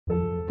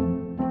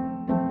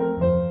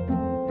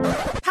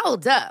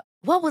Hold up.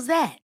 What was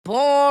that?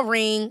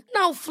 Boring.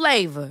 No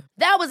flavor.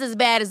 That was as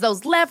bad as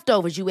those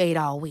leftovers you ate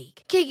all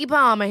week. Keke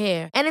Palmer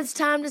here, and it's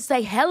time to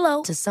say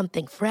hello to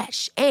something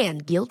fresh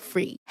and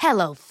guilt-free.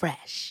 Hello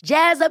Fresh.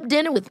 Jazz up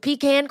dinner with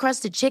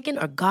pecan-crusted chicken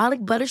or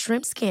garlic butter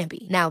shrimp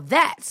scampi. Now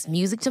that's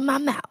music to my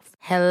mouth.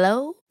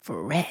 Hello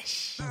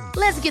Fresh.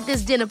 Let's get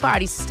this dinner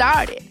party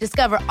started.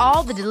 Discover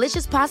all the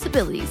delicious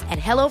possibilities at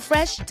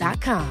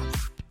hellofresh.com.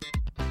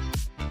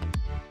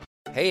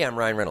 Hey, I'm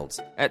Ryan Reynolds.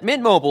 At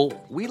Mint Mobile,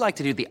 we like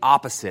to do the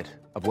opposite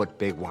of what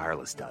Big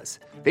Wireless does.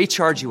 They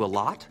charge you a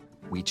lot,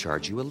 we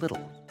charge you a little.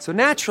 So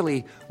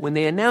naturally, when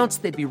they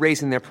announced they'd be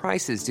raising their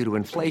prices due to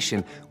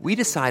inflation, we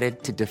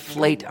decided to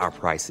deflate our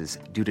prices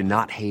due to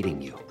not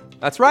hating you.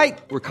 That's right.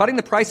 We're cutting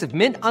the price of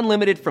Mint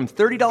Unlimited from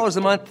 $30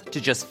 a month to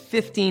just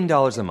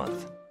 $15 a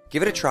month.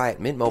 Give it a try at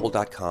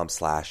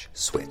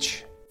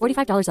mintmobile.com/switch.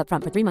 $45 up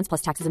front for 3 months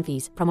plus taxes and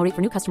fees. Promo rate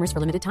for new customers for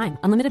limited time.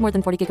 Unlimited more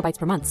than 40 gigabytes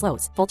per month.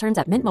 Slows full terms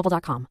at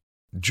mintmobile.com.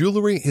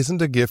 Jewelry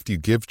isn't a gift you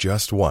give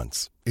just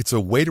once. It's a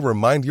way to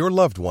remind your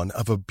loved one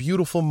of a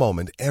beautiful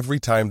moment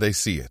every time they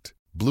see it.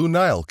 Blue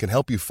Nile can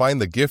help you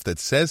find the gift that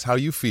says how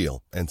you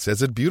feel and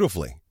says it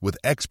beautifully, with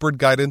expert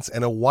guidance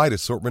and a wide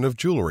assortment of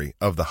jewelry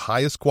of the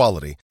highest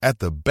quality at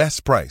the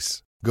best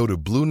price. Go to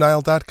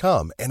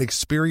BlueNile.com and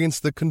experience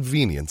the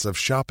convenience of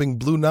shopping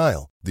Blue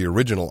Nile, the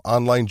original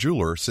online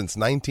jeweler since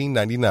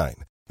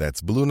 1999.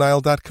 That's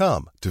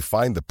BlueNile.com to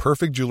find the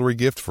perfect jewelry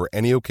gift for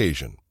any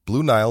occasion.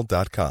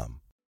 BlueNile.com.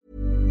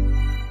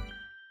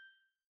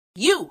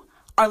 You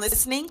are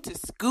listening to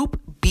Scoop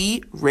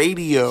B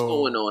Radio. What's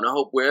going on? I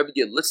hope wherever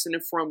you're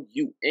listening from,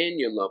 you and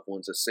your loved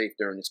ones are safe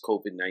during this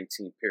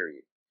COVID-19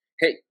 period.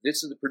 Hey,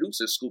 this is the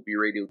producer of Scoop B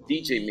Radio,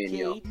 DJ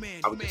Manio.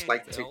 I would just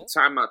like to take the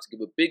time out to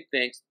give a big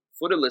thanks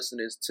for the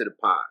listeners to the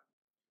pod.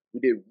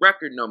 We did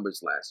record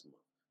numbers last month.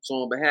 So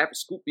on behalf of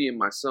Scoop B and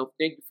myself,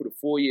 thank you for the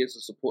 4 years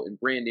of supporting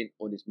Brandon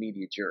on his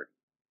media journey.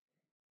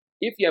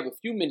 If you have a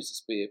few minutes to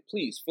spare,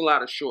 please fill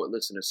out a short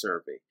listener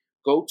survey.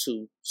 Go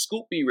to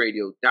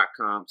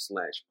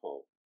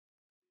scoopbradio.com/poll.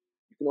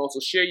 You can also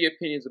share your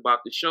opinions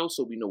about the show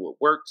so we know what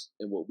works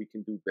and what we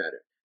can do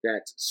better.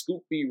 That's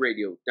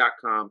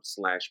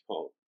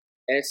scoopbradio.com/poll.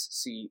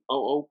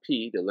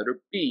 SCOOP, the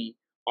letter B,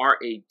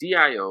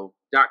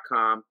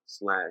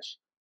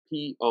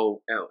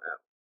 RADIO.com/POLL.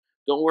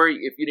 Don't worry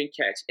if you didn't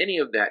catch any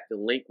of that, the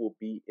link will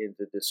be in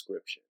the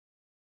description.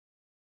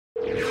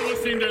 You're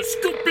listening to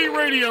Scoop B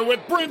Radio with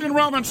Brandon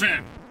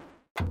Robinson.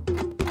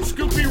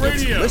 Scoop B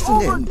Radio.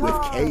 Listen in with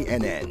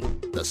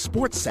KNN, the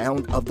sports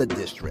sound of the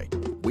district.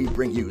 We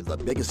bring you the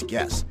biggest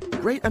guests,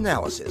 great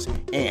analysis,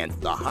 and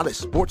the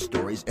hottest sports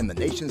stories in the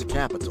nation's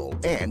capital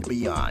and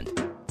beyond.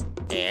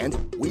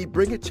 And we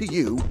bring it to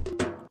you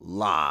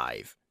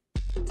live.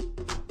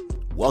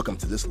 Welcome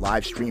to this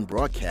live stream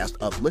broadcast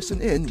of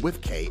Listen In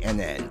with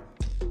KNN.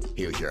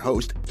 Here's your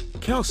host,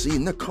 Kelsey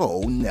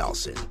Nicole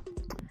Nelson.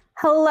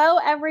 Hello,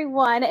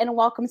 everyone, and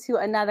welcome to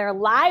another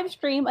live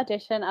stream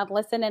edition of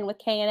Listen In with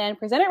KNN,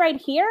 presented right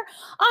here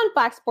on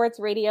Fox Sports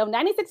Radio,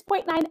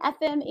 96.9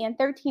 FM and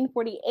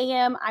 1340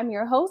 AM. I'm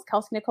your host,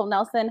 Kelsey Nicole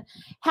Nelson.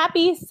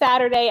 Happy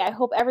Saturday. I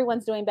hope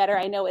everyone's doing better.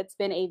 I know it's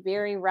been a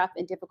very rough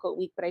and difficult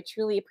week, but I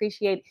truly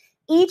appreciate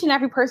each and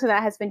every person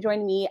that has been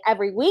joining me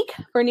every week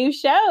for new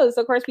shows.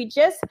 Of course, we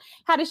just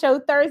had a show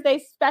Thursday.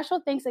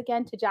 Special thanks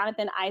again to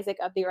Jonathan Isaac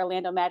of the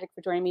Orlando Magic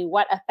for joining me.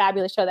 What a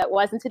fabulous show that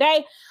was. And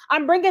today,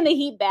 I'm bringing the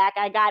heat back.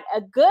 I got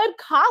a good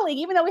colleague,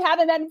 even though we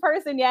haven't met in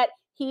person yet.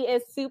 He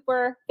is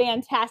super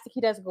fantastic.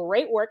 He does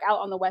great work out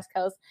on the West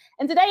Coast.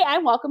 And today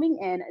I'm welcoming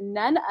in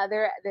none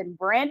other than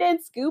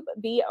Brandon Scoop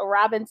B.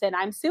 Robinson.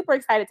 I'm super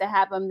excited to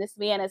have him. This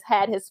man has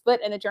had his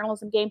foot in the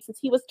journalism game since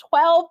he was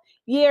 12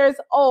 years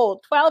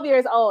old. 12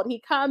 years old. He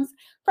comes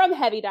from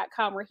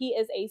Heavy.com, where he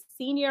is a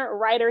senior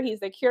writer.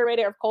 He's the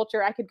curator of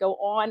culture. I could go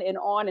on and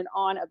on and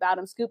on about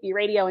him, Scoop B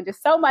Radio, and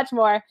just so much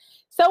more.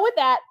 So with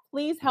that,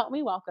 please help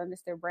me welcome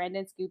Mr.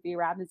 Brandon Scoop B.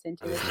 Robinson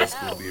to the show.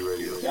 Scoop B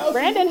Radio.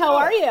 Brandon, how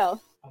are you?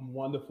 I'm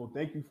wonderful.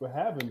 Thank you for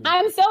having me.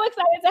 I'm so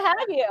excited to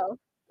have you.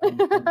 I'm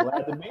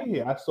glad to be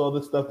here. I saw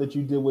the stuff that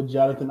you did with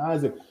Jonathan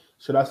Isaac.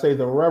 Should I say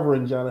the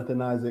Reverend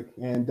Jonathan Isaac?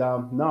 And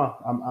no,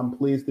 I'm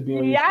pleased to be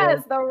on your show.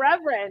 Yes, the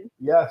Reverend.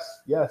 Yes.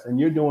 And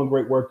you're doing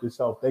great work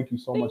yourself. Thank you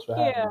so much for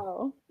having me.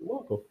 You're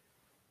welcome.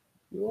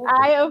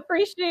 I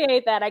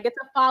appreciate that. I get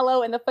to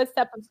follow in the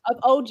footsteps of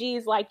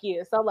OGs like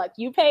you. So look,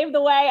 you paved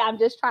the way. I'm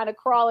just trying to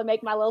crawl and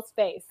make my little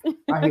space.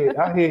 I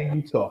hear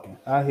you talking.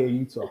 And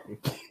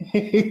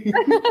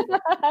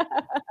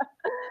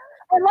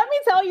let me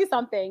tell you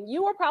something.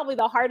 You were probably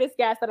the hardest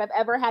guest that I've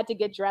ever had to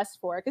get dressed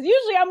for. Because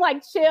usually I'm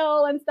like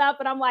chill and stuff,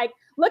 but I'm like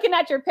looking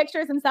at your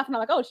pictures and stuff, and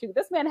I'm like, oh shoot,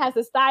 this man has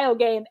a style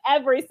game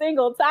every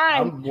single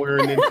time. I'm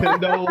wearing a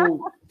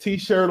Nintendo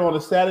t-shirt on a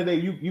Saturday.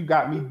 You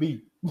got me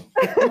beat.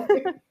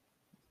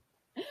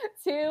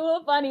 Too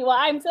funny. Well,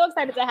 I'm so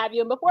excited to have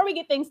you. And before we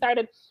get things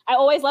started, I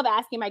always love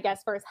asking my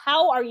guests first,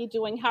 how are you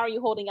doing? How are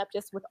you holding up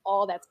just with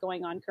all that's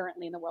going on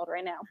currently in the world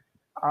right now?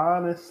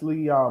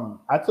 Honestly,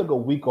 I took a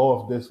week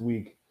off this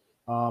week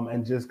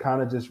and just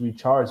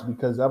recharged,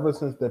 because ever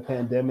since the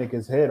pandemic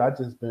has hit, I've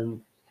just been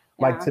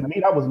Like, to me,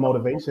 that was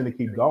motivation to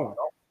keep going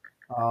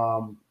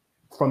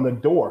from the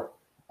door.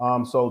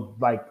 So,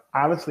 like,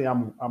 honestly,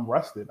 I'm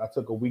rested. I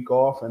took a week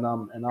off, and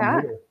I'm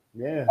here.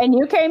 Yeah. And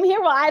you came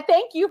here. Well, I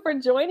thank you for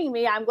joining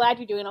me. I'm glad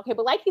you're doing okay.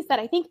 But like you said,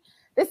 I think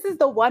this is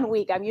the 1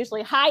 week. I'm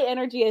usually high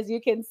energy, as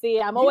you can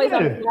see. I'm always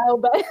on the go,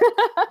 but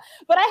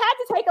but I had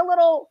to take a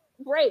little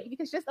break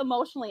because just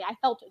emotionally, I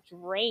felt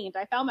drained.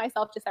 I found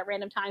myself just at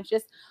random times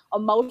just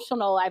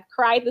emotional. I've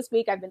cried this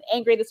week. I've been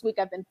angry this week.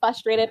 I've been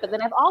frustrated, but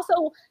then I've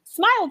also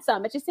smiled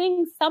some. It's just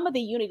seeing some of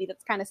the unity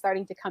that's kind of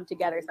starting to come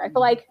together. So I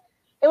feel like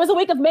it was a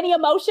week of many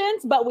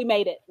emotions, but we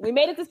made it. We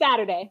made it to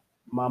Saturday.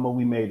 Mama,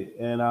 we made it.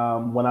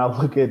 And when I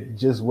look at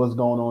just what's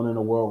going on in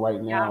the world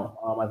right now,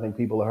 I think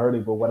people are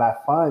hurting. But what I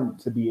find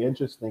to be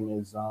interesting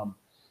is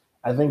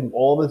I think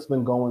all that's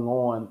been going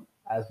on,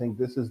 I think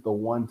this is the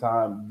one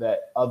time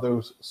that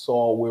others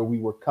saw where we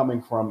were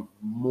coming from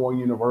more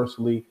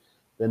universally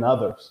than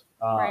others,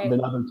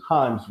 than other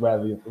times,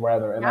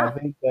 rather. And I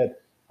think that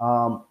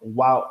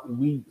while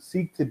we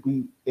seek to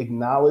be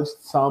acknowledged,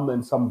 some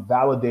and some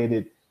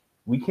validated,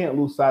 we can't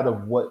lose sight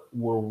of what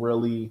we're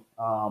really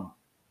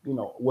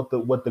what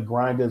the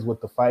grind is, what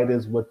the fight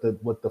is, what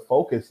the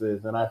focus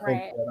is. And I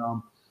think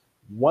that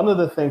one of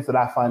the things that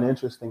I find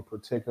interesting,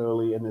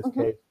 particularly in this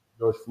case,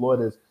 George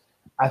Floyd, is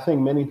I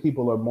think many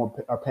people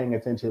are paying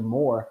attention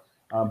more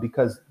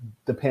because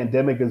the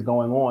pandemic is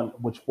going on,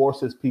 which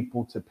forces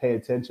people to pay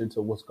attention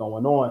to what's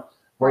going on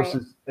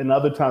versus in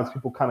other times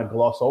people kind of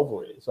gloss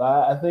over it. So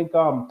I think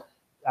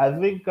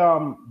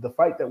the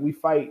fight that we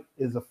fight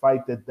is a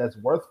fight that's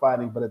worth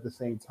fighting, but at the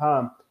same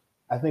time,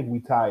 I think we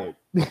tired.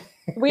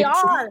 We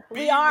are.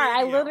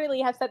 I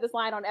literally have said this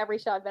line on every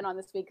show I've been on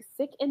this week.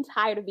 Sick and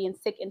tired of being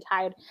sick and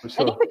tired.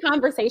 Sure. I think the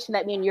conversation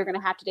that me and you're going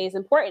to have today is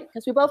important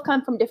because we both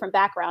come from different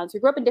backgrounds. We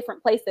grew up in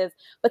different places,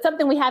 but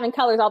something we have in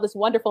color is all this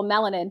wonderful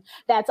melanin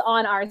that's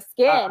on our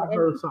skin. I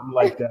heard something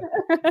like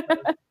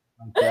that.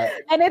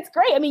 And it's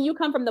great. I mean, you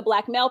come from the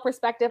Black male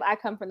perspective. I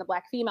come from the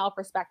Black female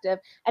perspective.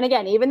 And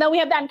again, even though we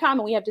have that in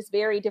common, we have just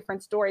very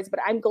different stories,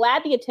 but I'm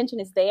glad the attention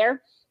is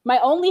there. My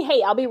only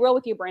hate, I'll be real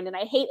with you, Brandon,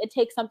 I hate it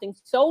takes something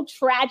so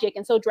tragic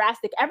and so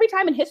drastic every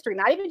time in history,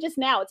 not even just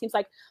now, it seems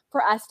like,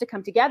 for us to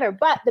come together.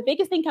 But the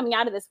biggest thing coming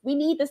out of this, we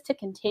need this to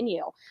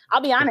continue.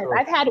 I'll be honest,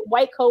 I've had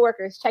white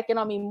coworkers check in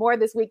on me more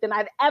this week than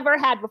I've ever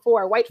had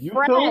before. White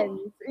friends.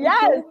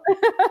 Yes.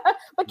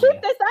 But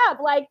keep this up.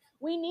 Like,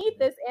 we need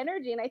this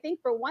energy. And I think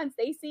for once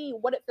they see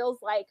what it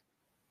feels like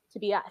to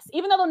be us,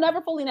 even though they'll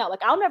never fully know.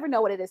 Like, I'll never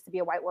know what it is to be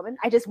a white woman.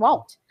 I just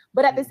won't.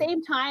 But at the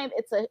same time,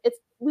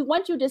 we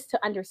want you just to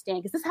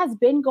understand, because this has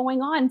been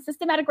going on.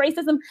 Systematic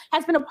racism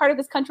has been a part of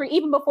this country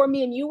even before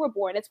me and you were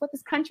born. It's what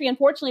this country,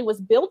 unfortunately,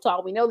 was built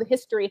on. We know the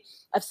history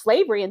of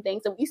slavery and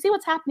things. And you see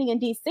what's happening in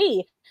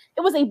D.C.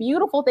 It was a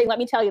beautiful thing, let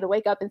me tell you, to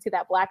wake up and see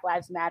that Black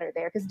Lives Matter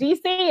there. Because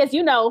D.C., as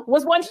you know,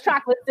 was once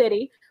Chocolate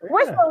City.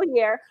 We're still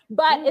here.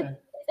 But it's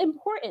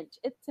important.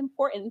 It's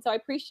important. And so I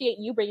appreciate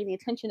you bringing the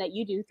attention that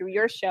you do through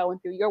your show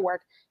and through your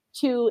work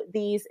to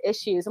these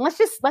issues. And let's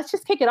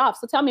just kick it off.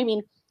 So tell me, I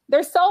mean,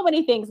 there's so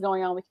many things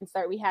going on. We can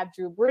start. We have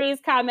Drew Brees'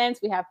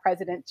 comments. We have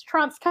President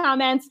Trump's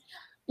comments.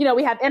 You know,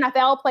 we have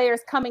NFL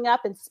players coming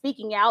up and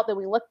speaking out. Then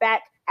we look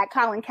back at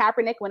Colin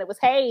Kaepernick when it was,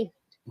 hey,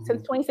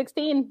 since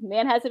 2016,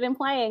 man hasn't been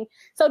playing.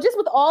 So just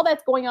with all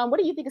that's going on, what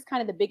do you think is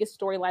kind of the biggest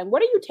storyline?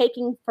 What are you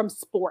taking from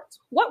sports?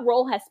 What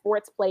role has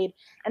sports played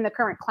in the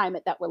current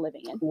climate that we're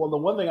living in? Well, the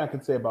one thing I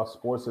can say about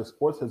sports is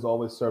sports has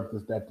always served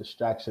as that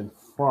distraction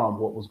from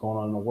what was going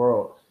on in the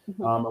world.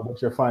 And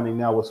what you're finding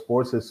now with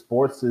sports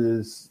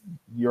is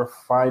you're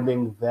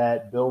finding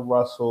that Bill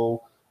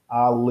Russell,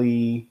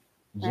 Ali,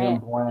 Jim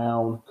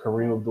Brown,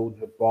 Kareem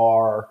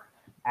Abdul-Jabbar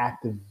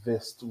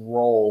activist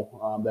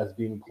role that's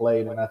being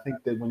played. And I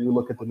think that when you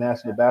look at the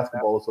National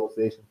Basketball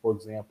Association, for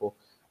example,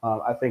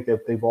 I think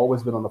that they've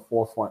always been on the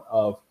forefront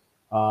of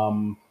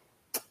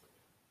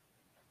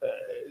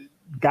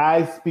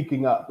guys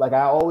speaking up. Like,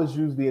 I always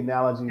use the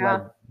analogy,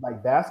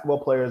 like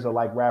basketball players are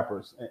like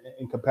rappers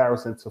in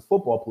comparison to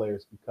football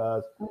players,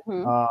 because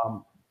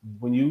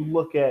when you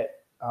look at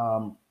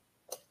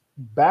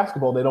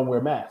basketball, they don't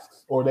wear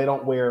masks or they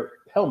don't wear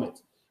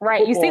helmets.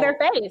 Right. Football, you see their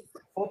face.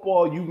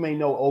 Football, you may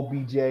know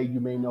OBJ, you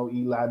may know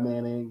Eli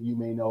Manning, you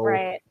may know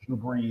Drew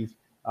Brees.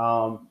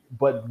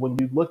 But when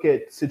you look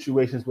at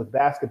situations with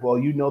basketball,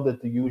 you know that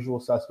the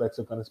usual suspects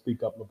are going to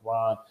speak up: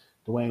 LeBron,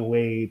 Dwayne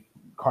Wade,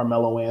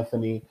 Carmelo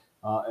Anthony,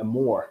 and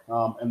more.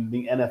 And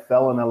the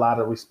NFL, in a lot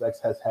of respects,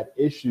 has had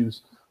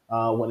issues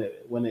when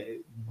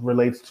it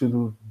relates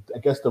to, I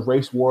guess, the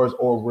race wars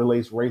or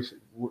relates race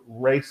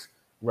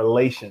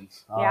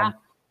relations.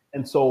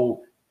 And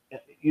so,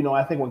 you know,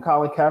 I think when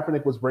Colin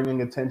Kaepernick was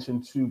bringing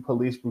attention to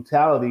police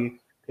brutality,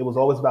 it was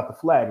always about the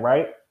flag,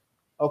 right?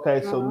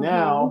 Okay, so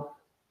now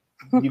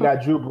you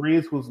got Drew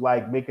Brees, who's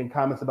like making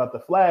comments about the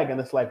flag, and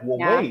it's like, well,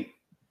 wait,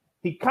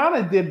 he kind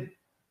of did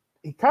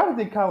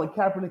Colin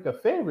Kaepernick a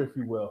favor, if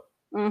you will,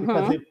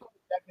 because it put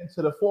back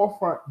into the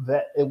forefront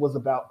that it was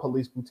about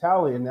police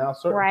brutality, and now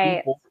certain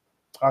people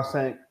are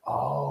saying,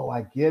 "Oh,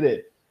 I get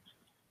it."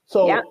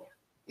 So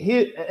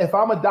here, if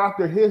I'm a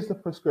doctor, here's the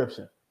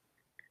prescription.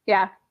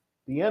 Yeah.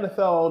 the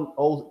NFL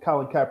owes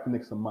Colin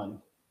Kaepernick some money.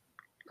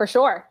 For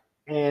sure.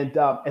 And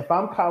if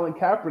I'm Colin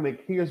Kaepernick,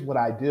 here's what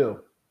I do.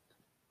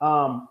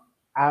 I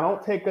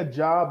don't take a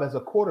job as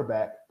a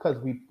quarterback because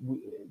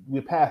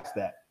we're past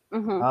that.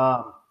 Mm-hmm.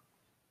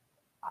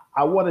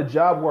 I want a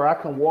job where I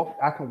can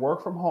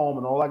work from home,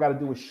 and all I got to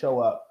do is show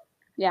up.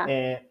 Yeah.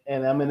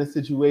 And I'm in a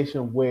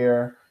situation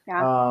where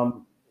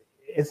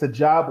it's a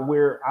job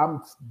where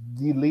I'm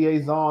the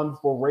liaison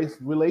for race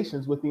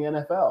relations with the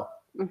NFL,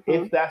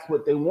 if that's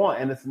what they want.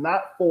 And it's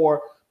not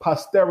for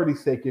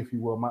posterity's sake, if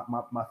you will.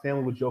 My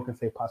family would joke and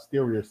say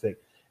posterior's sake.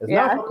 It's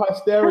not for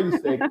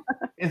posterity's sake.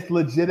 It's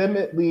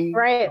legitimately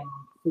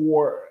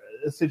for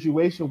a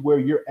situation where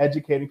you're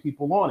educating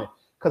people on it.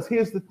 Because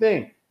here's the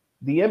thing.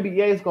 The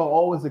NBA is going to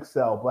always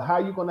excel, but how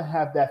are you going to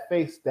have that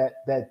face that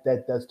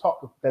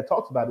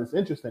talks about it? It's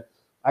interesting.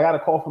 I got a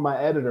call from my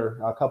editor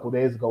a couple of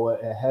days ago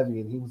at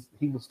Heavy, and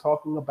he was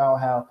talking about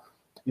how,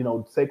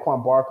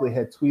 Saquon Barkley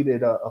had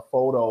tweeted a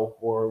photo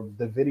or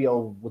the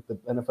video with the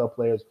NFL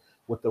players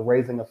with the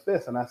raising a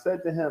fist, and I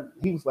said to him,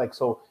 he was like,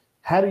 "So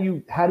how do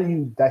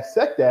you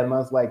dissect that?" And I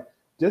was like,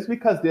 "Just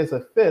because there's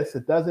a fist,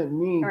 it doesn't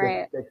mean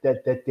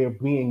that they're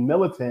being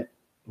militant."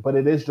 But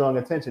it is drawing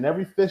attention.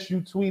 Every fist you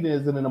tweet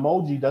is an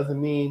emoji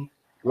doesn't mean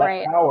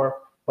black power,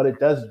 but it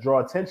does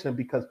draw attention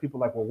because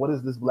people are like, well, what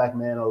is this black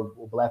man or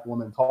black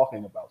woman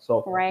talking about?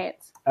 So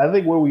I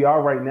think where we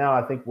are right now,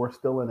 I think we're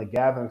still in a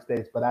gathering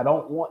stage, but I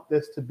don't want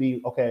this to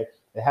be, okay,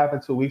 it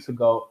happened 2 weeks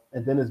ago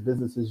and then it's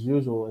business as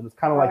usual. And it's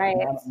kind of like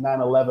the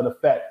 9/11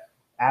 effect.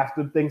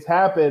 After things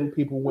happened,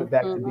 people went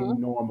back to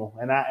being normal.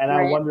 And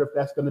I wonder if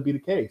that's going to be the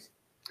case.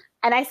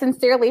 And I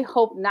sincerely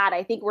hope not.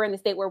 I think we're in the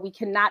state where we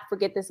cannot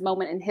forget this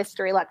moment in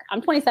history. Look,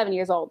 I'm 27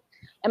 years old.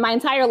 In my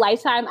entire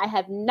lifetime, I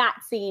have not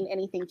seen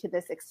anything to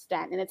this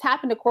extent. And it's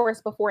happened, of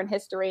course, before in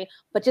history.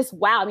 But just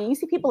wow. I mean, you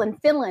see people in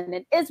Finland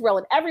and Israel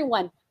and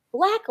everyone.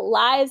 Black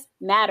lives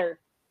matter.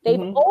 They've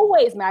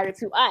always mattered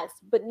to us.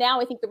 But now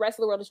I think the rest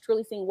of the world is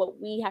truly seeing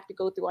what we have to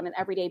go through on an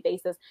everyday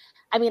basis.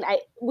 I mean,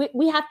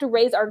 we have to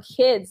raise our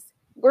kids.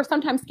 We're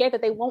sometimes scared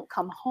that they won't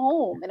come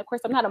home. And of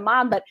course, I'm not a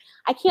mom, but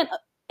I can't.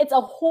 It's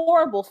a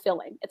horrible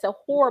feeling. It's a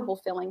horrible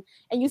feeling.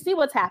 And you see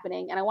what's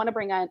happening. And I want to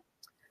bring on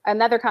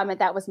another comment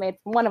that was made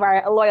from one of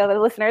our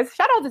loyal listeners.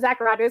 Shout out to Zach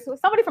Rogers,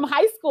 somebody from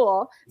high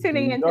school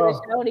tuning into the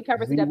show, and he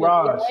covers the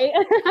WNBA.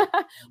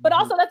 But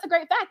also, that's a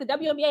great fact. The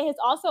WNBA has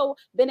also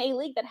been a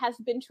league that has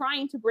been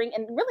trying to bring,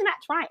 and really not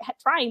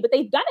trying, but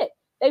they've done it.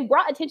 They've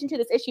brought attention to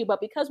this issue, but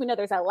because we know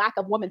there's a lack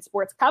of women's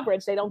sports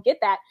coverage, they don't get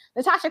that.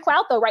 Natasha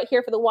Clout, though, right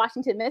here for the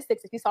Washington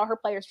Mystics, if you saw her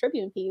Players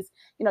Tribune piece,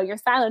 your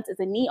silence is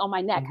a knee on my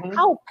neck.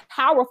 How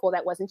powerful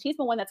that was. And she's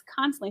been one that's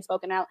constantly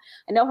spoken out.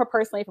 I know her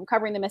personally from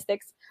covering the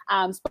Mystics,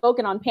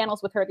 spoken on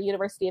panels with her at the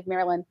University of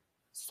Maryland.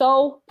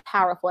 So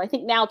powerful. I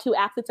think now, too,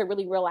 athletes are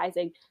really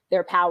realizing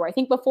their power. I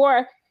think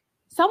before,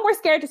 some were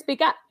scared to speak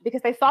up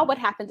because they saw what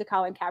happened to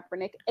Colin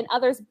Kaepernick and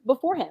others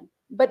before him.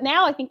 But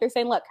now I think they're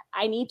saying, look,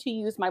 I need to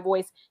use my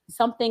voice.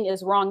 Something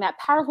is wrong. That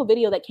powerful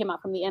video that came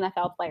out from the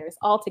NFL players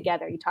all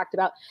together. You talked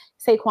about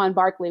Saquon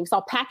Barkley. We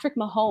saw Patrick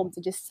Mahomes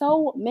and just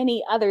so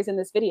many others in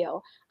this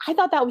video. I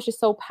thought that was just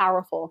so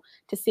powerful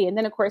to see. And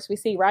then, of course, we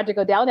see Roger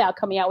Goodell now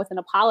coming out with an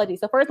apology.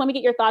 So first, let me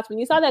get your thoughts. When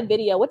you saw that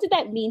video, what did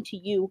that mean to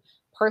you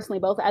personally,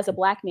 both as a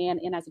Black man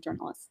and as a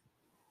journalist?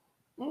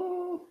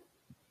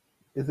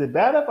 Is it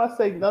bad if I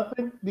say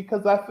nothing?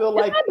 Because I feel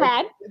like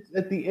it's,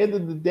 at the end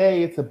of the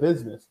day, it's a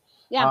business.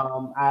 Yeah.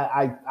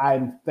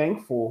 I'm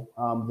thankful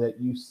that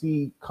you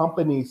see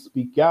companies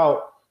speak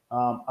out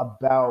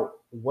about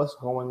what's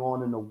going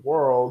on in the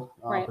world,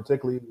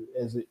 particularly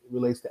as it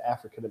relates to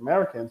African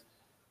Americans.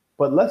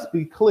 But let's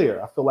be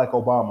clear. I feel like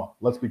Obama.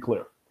 Let's be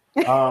clear.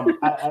 That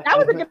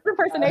was a good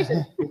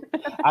impersonation.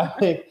 I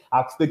think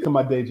I'll stick to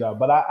my day job,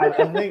 but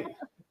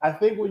I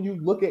think when you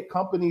look at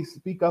companies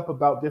speak up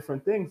about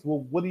different things,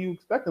 well, what do you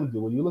expect them to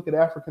do? When you look at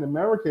African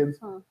Americans,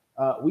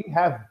 we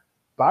have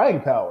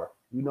buying power.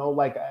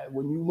 Like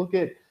when you look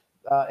at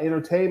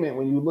entertainment,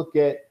 when you look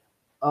at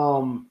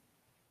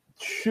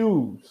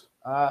shoes,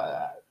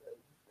 I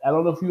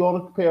don't know if you own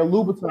a pair of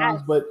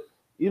Louboutins, but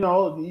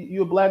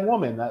you're a Black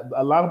woman.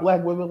 A lot of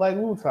Black women like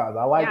Louboutins.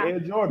 I like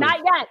Air Jordans. Not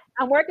yet.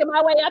 I'm working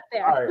my way up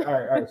there.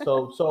 All right.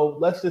 So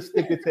let's just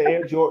stick it to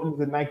Air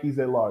Jordans and Nikes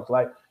at large.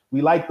 Like,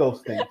 we like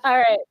those things. All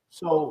right.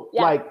 So,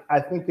 I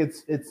think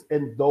it's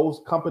in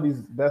those companies'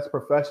 best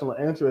professional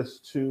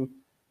interest to,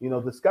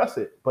 discuss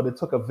it. But it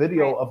took a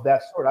video of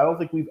that sort. I don't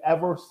think we've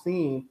ever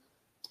seen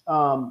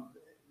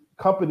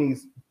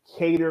companies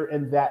cater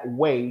in that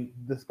way,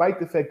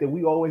 despite the fact that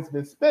we always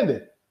been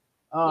spending.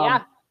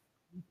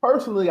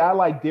 Personally, I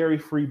like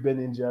dairy-free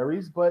Ben &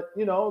 Jerry's, but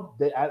I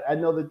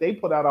know that they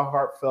put out a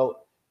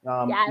heartfelt,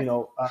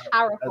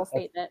 powerful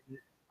statement.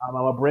 I'm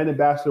a brand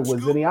ambassador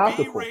with Zenni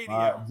Optical.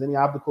 Zenni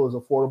Optical is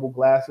affordable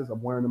glasses. I'm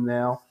wearing them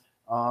now.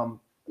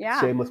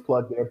 Shameless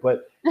plug there.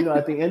 But,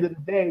 at the end of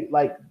the day,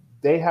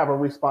 they have a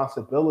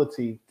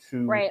responsibility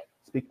to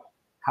speak.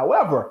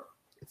 However,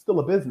 it's still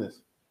a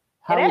business.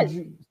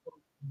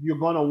 You're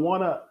going to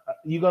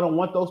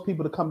want those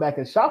people to come back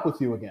and shop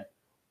with you again.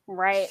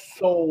 Right.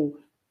 So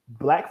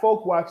Black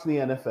folk watch the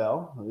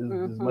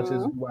NFL as much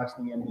as we watch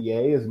the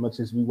NBA, as much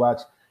as we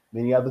watch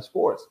many other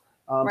sports.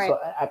 Right. So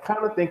I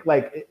kind of think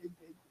like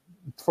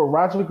for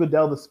Roger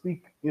Goodell to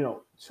speak,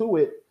 to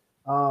it,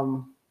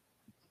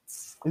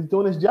 he's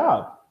doing his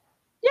job.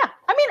 Yeah,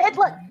 I mean,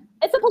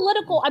 it's a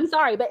political. I'm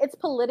sorry, but it's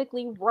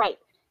politically right.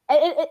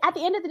 At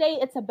the end of the day,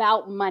 it's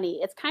about money.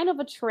 It's kind of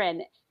a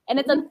trend. And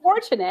it's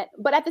unfortunate,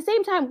 but at the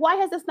same time, why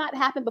has this not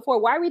happened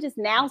before? Why are we just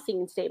now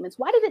seeing statements?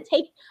 Why did it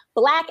take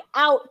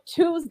Blackout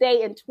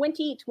Tuesday in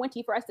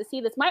 2020 for us to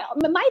see this?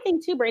 My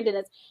thing too, Brandon,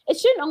 is it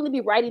shouldn't only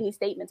be writing these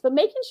statements, but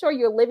making sure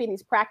you're living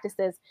these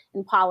practices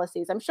and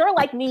policies. I'm sure,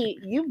 like me,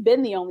 you've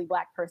been the only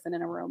Black person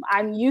in a room.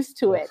 I'm used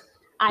to it.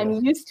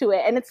 Used to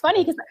it. And it's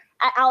funny because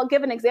I'll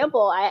give an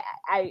example. I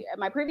at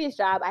my previous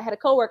job, I had a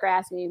coworker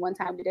ask me one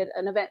time, we did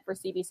an event for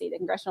CBC, the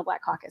Congressional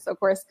Black Caucus. So of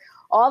course,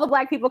 all the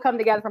Black people come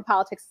together from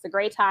politics. It's a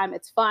great time.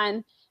 It's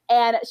fun.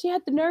 And she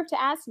had the nerve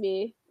to ask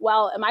me,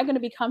 well, am I going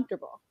to be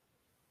comfortable?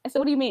 I said,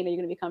 what do you mean? Are you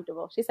going to be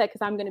comfortable? She said,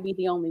 because I'm going to be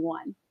the only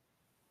one.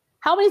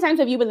 How many times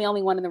have you been the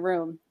only one in the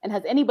room? And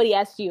has anybody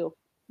asked you,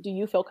 do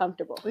you feel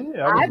comfortable?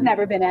 Yeah, I've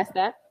never been asked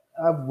that.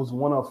 I was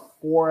one of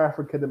 4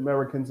 African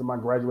Americans in my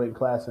graduating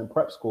class in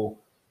prep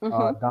school.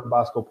 Don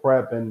Bosco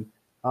Prep, and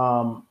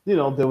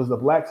there was the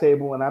Black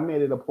table, and I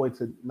made it a point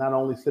to not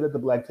only sit at the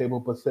Black table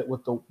but sit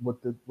with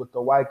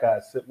the white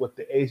guys, sit with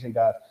the Asian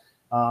guys.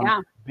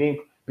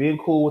 Being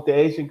cool with the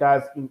Asian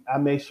guys, I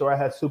made sure I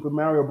had Super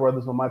Mario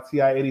Brothers on my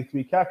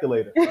TI-83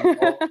 calculator.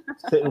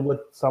 Sitting with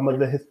some of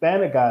the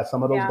Hispanic guys,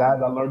 some of those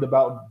guys I learned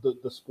about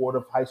the sport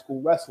of high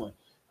school wrestling.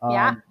 You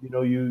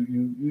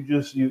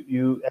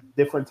at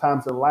different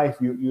times in life,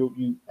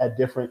 you at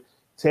different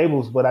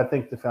tables, but I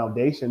think the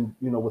foundation,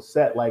 was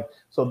set. Like,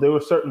 so there were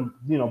certain,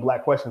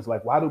 Black questions,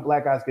 like, why do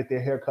Black guys get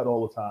their hair cut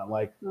all the time?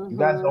 Like, you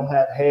guys don't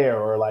have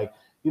hair, or like,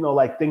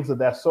 like things of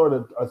that sort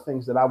of are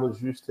things that I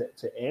was used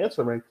to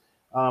answering.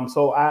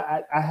 So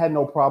I had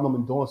no problem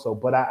in doing so,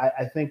 but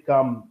I think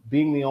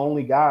being the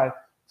only guy,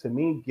 to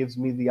me, gives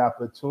me the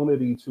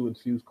opportunity to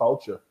infuse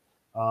culture,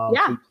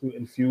 to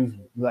infuse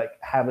like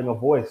having a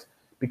voice,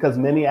 because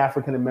many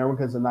African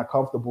Americans are not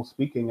comfortable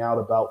speaking out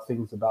about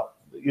things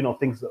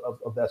things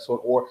of that sort,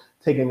 or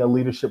taking a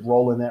leadership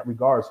role in that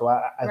regard. So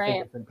I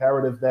think it's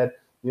imperative that,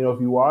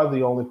 if you are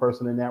the only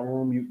person in that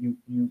room,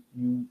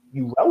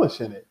 you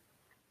relish in it.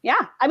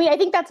 Yeah. I mean, I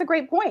think that's a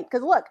great point,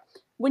 because look,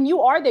 when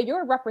you are there,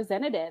 you're a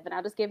representative. And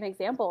I'll just give an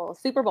example.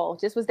 Super Bowl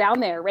just was down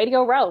there,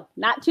 Radio Row,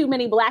 not too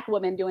many Black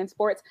women doing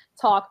sports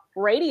talk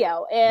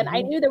radio. And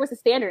I knew there was a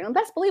standard. And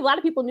best believe a lot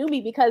of people knew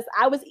me because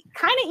I was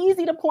kind of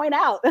easy to point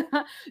out,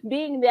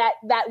 being that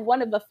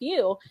one of a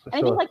few. And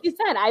I think, like you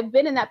said, I've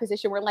been in that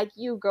position where, like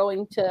you,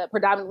 going to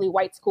predominantly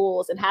white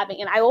schools and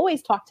I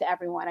always talk to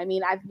everyone. I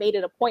mean, I've made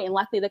it a point, and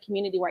luckily the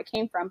community where I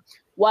came from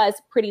was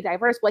pretty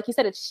diverse. But like you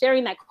said, it's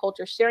sharing that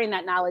culture, sharing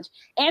that knowledge,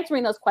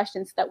 answering those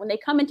questions so that when they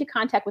come into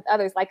contact with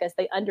others like us,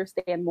 they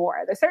understand more.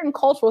 There's certain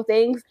cultural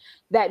things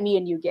that me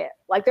and you get.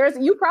 Like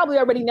you probably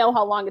already know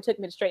how long it took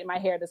me to straighten my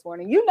hair this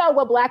morning. You know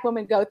what Black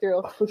women go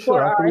through. For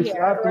sure. I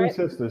have three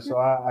sisters, so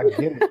I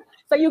get it.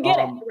 So you get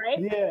it, right?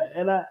 Yeah,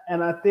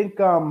 and I think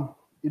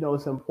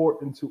it's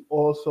important to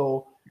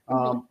also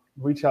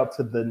reach out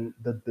to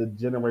the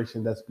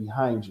generation that's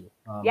behind you.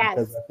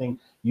 Because I think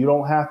you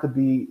don't have to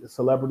be a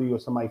celebrity or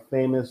somebody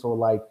famous or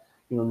like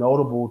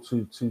notable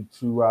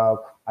to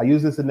I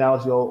use this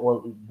analogy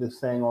or this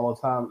saying all the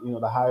time.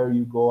 The higher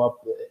you go up,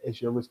 it's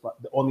your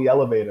on the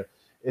elevator.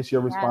 It's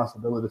your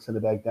responsibility to send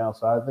it back down.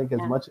 So I think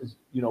as much as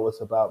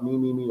it's about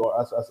me, or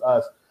us,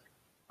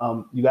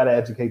 you got to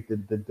educate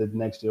the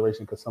next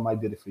generation, because somebody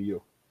did it for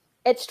you.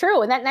 It's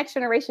true. And that next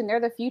generation,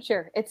 they're the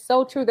future. It's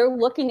so true. They're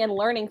looking and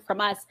learning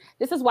from us.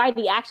 This is why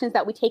the actions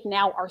that we take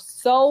now are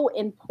so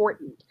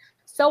important.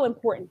 So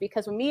important,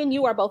 because when me and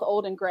you are both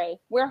old and gray,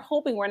 we're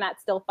hoping we're not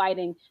still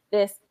fighting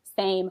this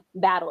same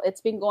battle.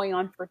 It's been going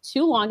on for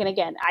too long. And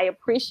again, I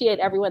appreciate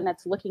everyone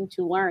that's looking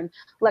to learn.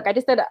 Look, I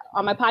just did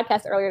on my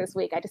podcast earlier this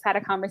week, I just had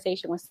a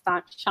conversation with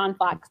Sean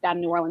Fox down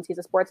in New Orleans. He's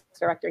a sports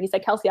director. He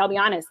said, Kelsey, I'll be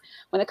honest.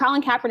 When the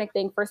Colin Kaepernick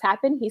thing first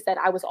happened, he said,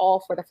 I was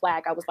all for the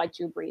flag. I was like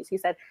Drew Brees. He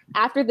said,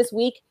 after this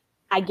week,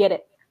 I get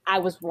it. I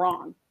was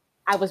wrong.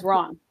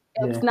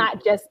 It's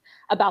not just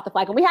about the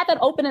flag. And we had that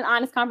open and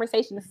honest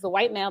conversation. This is a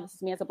white male. This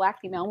is me as a Black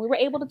female. And we were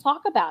able to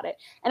talk about it.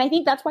 And I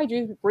think that's why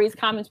Drew Brees'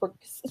 comments were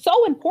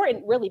so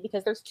important, really,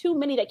 because there's too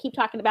many that keep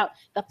talking about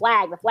the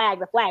flag, the flag,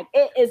 the flag.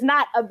 It is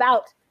not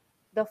about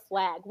the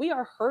flag. We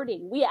are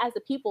hurting. We as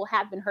a people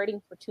have been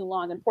hurting for too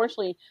long.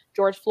 Unfortunately,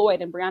 George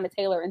Floyd and Breonna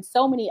Taylor and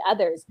so many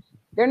others,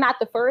 they're not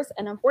the first.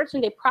 And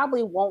unfortunately, they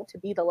probably won't to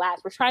be the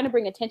last. We're trying to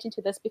bring attention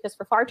to this because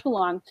for far too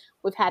long,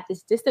 we've had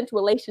this distant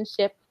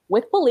relationship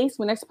with police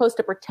when they're supposed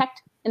to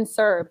protect and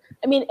serve.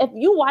 I mean, if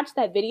you watch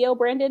that video,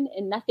 Brandon,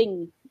 and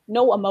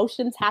no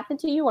emotions happened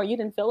to you or you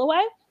didn't feel a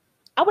way,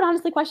 I would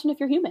honestly question if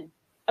you're human.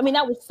 I mean,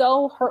 that was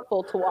so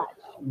hurtful to watch.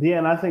 Yeah,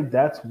 and I think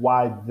that's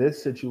why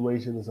this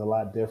situation is a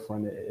lot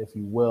different, if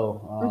you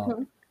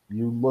will.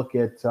 You look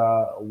at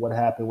what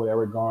happened with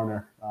Eric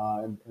Garner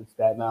in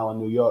Staten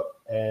Island, New York,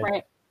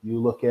 and you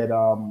look at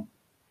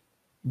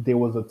there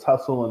was a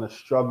tussle and a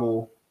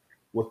struggle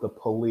with the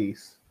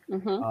police.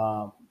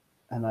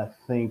 And I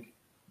think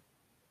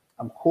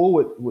I'm cool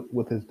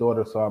with his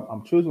daughter, so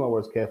I'm choosing my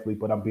words carefully,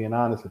 but I'm being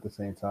honest at the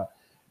same time.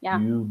 Yeah.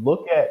 You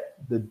look at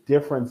the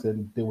difference,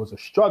 and there was a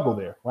struggle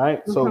there,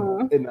 right?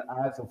 So in the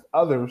eyes of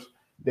others,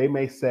 they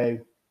may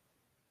say,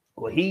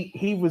 well,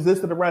 he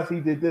resisted arrest, he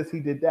did this, he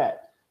did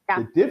that.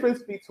 The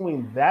difference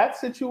between that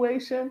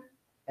situation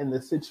and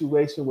the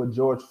situation with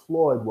George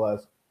Floyd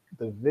was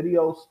the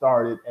video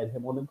started at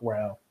him on the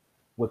ground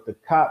with the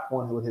cop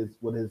with his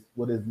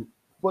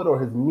foot or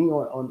his knee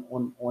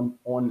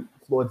on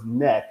Floyd's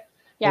neck,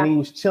 and he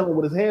was chilling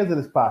with his hands in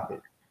his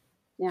pocket.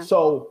 Yeah.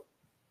 So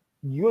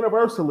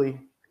universally,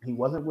 he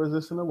wasn't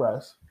resisting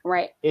arrest.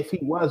 Right. If he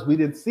was, we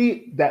didn't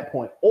see that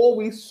point. All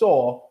we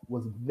saw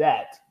was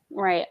that.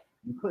 Right.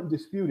 You couldn't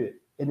dispute it.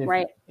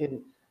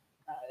 And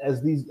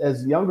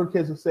as younger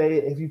kids would say,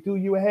 if you do,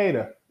 you a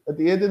hater. At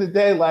the end of the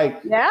day,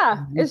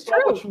 it's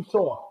true. What you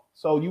saw,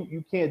 so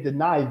you can't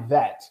deny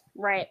that.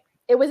 Right.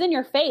 It was in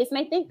your face. And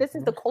I think this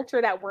is the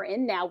culture that we're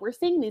in now. We're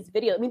seeing these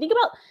videos. I mean, think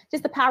about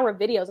just the power of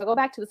videos. I'll go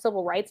back to the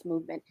civil rights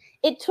movement.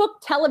 It took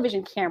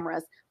television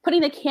cameras, putting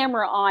the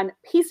camera on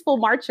peaceful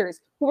marchers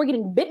who were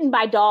getting bitten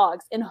by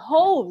dogs and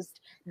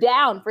hosed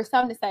down for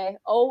some to say,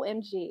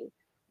 OMG,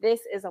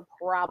 this is a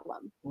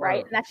problem,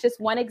 right? And that's just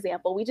one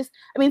example.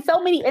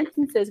 So many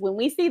instances when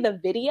we see the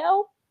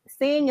video,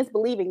 seeing is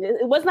believing.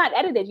 It was not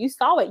edited. You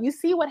saw it. You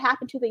see what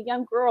happened to the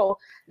young girl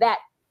that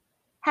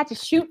had to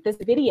shoot this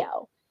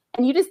video.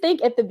 And you just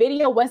think if the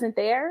video wasn't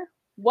there,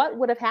 what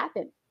would have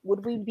happened?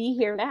 Would we be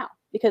here now?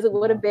 Because it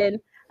would have been,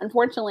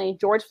 unfortunately,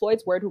 George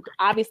Floyd's word, who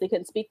obviously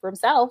couldn't speak for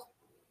himself,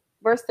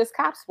 versus this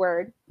cop's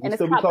word. We're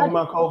still talking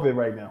about COVID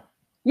right now.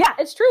 Yeah,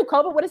 it's true.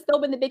 COVID would have still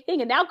been the big thing.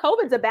 And now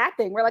COVID's a bad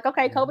thing. We're like,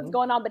 okay, COVID's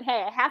going on, but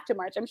hey, I have to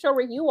march. I'm sure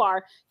where you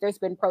are, there's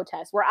been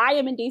protests. Where I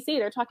am in DC,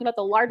 they're talking about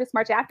the largest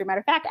march after. Matter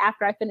of fact,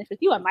 after I finish with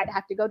you, I might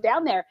have to go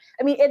down there.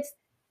 I mean,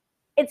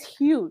 it's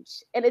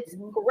huge. And it's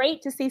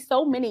great to see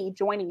so many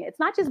joining it. It's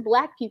not just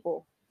Black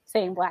people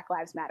saying Black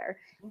Lives Matter.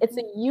 It's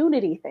a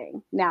unity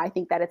thing now, I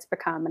think, that it's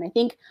become. And I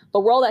think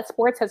the role that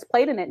sports has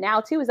played in it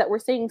now, too, is that we're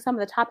seeing some of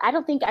the top. I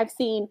don't think I've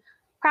seen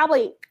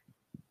probably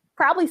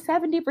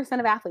 70%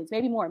 of athletes,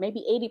 maybe more,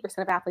 maybe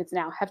 80% of athletes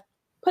now have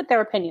put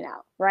their opinion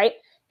out, right?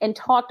 And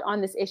talked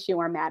on this issue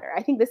or matter.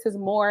 I think this is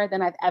more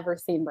than I've ever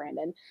seen,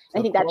 Brandon.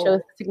 I think that shows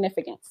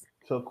significance.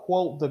 To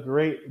quote the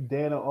great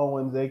Dana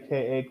Owens,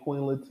 a.k.a.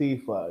 Queen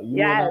Latifah,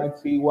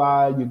 UNITY,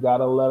 you got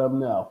to let them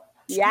know.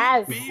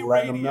 Yes.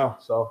 Let them know.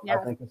 So I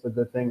think it's a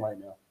good thing right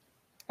now.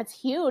 It's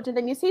huge. And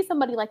then you see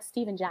somebody like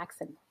Steven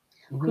Jackson,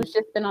 who's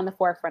just been on the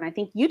forefront. I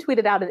think you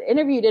tweeted out an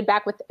interview you did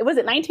back with, was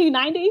it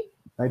 1990?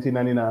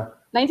 1999.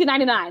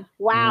 1999.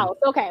 Wow.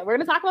 Okay, we're going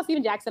to talk about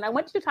Steven Jackson. I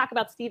want you to talk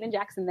about Steven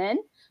Jackson then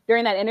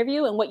during that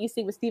interview and what you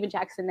see with Steven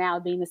Jackson now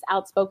being this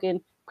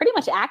outspoken, pretty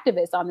much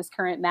activist on this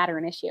current matter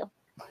and issue.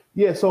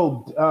 Yeah,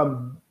 so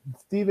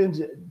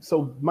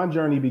so my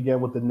journey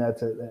began with the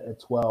Nets at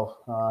 12.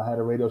 I had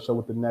a radio show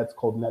with the Nets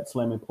called Net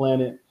Slamming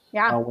Planet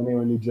when they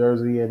were in New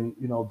Jersey. And,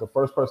 the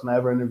first person I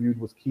ever interviewed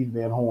was Keith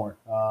Van Horn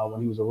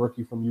when he was a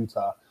rookie from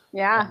Utah.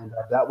 Yeah. And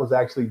that was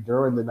actually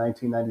during the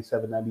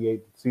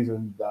 1997-98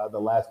 season, the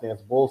Last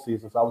Dance Bulls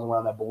season. So I was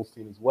around that Bulls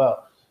team as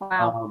well.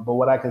 Wow. But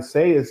what I can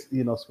say is,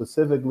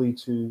 specifically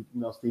to,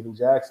 Steven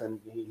Jackson,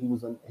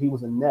 he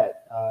was a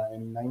Net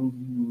in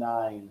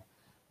 99.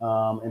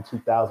 In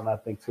 2000, I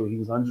think too.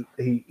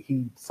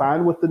 He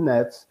signed with the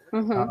Nets.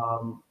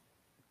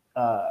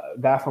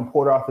 Guy from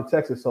Port Arthur,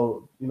 Texas.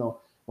 So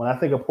when I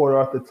think of Port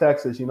Arthur,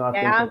 Texas, I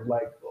think of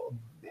like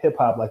hip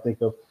hop. I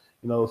think of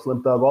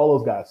Slim Thug, all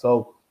those guys.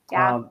 So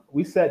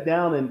we sat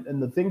down, and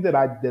the thing that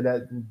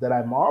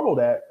I marveled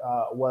at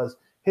was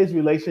his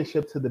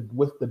relationship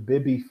with the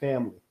Bibby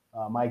family.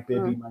 Mike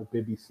Bibby, Mike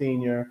Bibby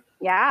Sr.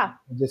 Yeah.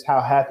 Just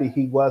how happy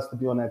he was to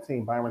be on that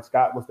team. Byron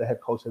Scott was the head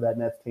coach of that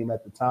Nets team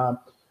at the time.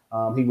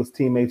 He was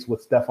teammates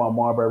with Stephon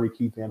Marbury,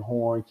 Keith Van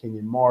Horn,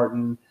 Kenyon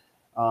Martin,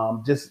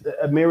 just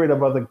a myriad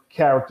of other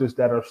characters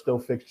that are still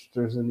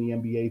fixtures in the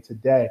NBA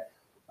today.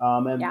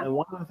 And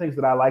one of the things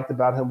that I liked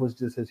about him was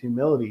just his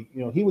humility.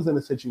 He was in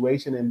a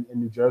situation in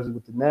New Jersey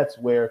with the Nets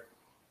where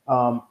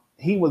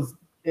he was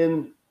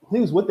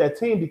with that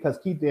team because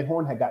Keith Van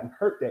Horn had gotten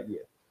hurt that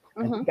year.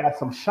 And he got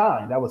some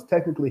shine. That was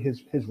technically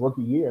his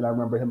rookie year. And I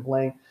remember him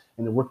playing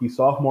in the rookie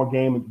sophomore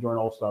game during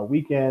All-Star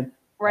Weekend.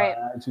 Right.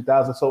 In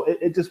 2000. So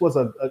it just was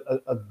a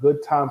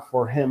good time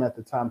for him at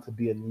the time to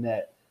be a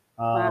Net.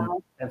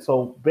 And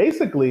so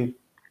basically,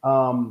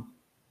 to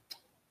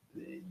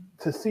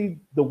see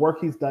the work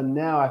he's done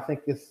now, I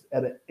think it's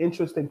at an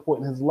interesting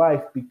point in his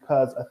life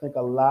because I think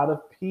a lot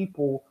of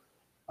people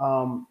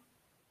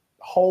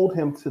hold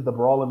him to the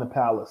Brawl in the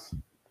Palace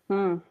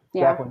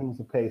back when he was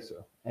a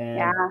Pacer.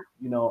 And,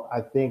 I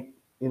think,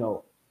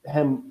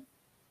 him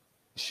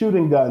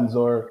shooting guns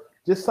or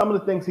just some of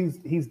the things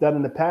he's done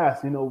in the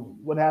past.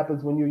 What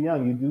happens when you're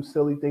young? You do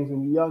silly things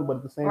when you're young, but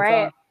at the same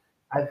time,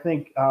 I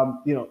think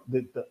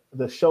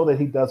the show that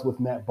he does with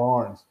Matt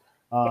Barnes,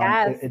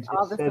 it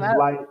sheds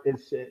light.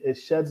 It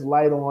sheds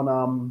light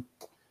on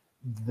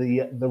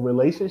the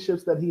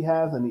relationships that he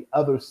has and the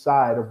other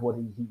side of what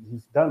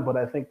he's done. But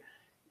I think,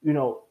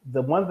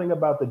 the one thing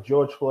about the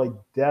George Floyd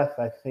death,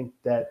 I think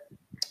that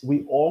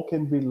we all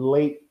can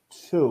relate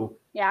to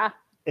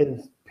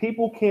is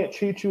people can't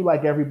treat you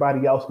like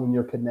everybody else when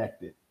you're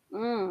connected.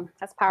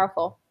 That's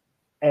powerful.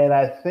 And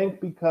I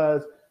think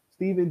because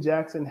Steven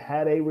Jackson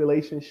had a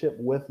relationship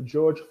with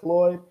George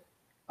Floyd,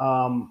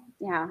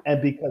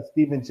 and because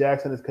Steven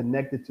Jackson is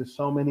connected to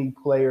so many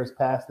players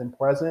past and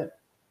present,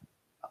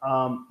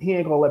 he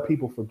ain't gonna let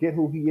people forget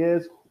who he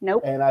is.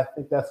 Nope. And I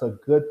think that's a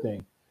good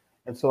thing.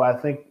 And so I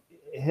think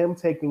him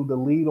taking the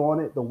lead on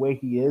it the way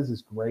he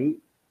is great.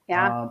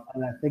 Yeah.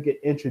 And I think it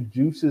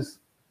introduces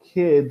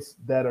kids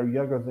that are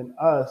younger than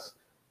us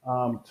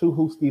to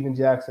who Steven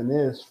Jackson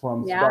is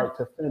from start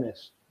to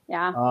finish.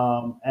 Yeah.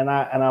 And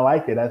I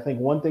like it. I think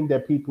one thing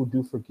that people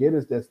do forget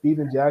is that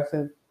Steven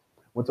Jackson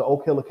went to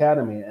Oak Hill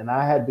Academy, and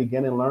I had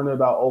beginning learning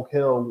about Oak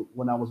Hill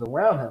when I was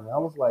around him. And I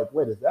was like,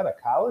 wait, is that a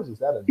college? Is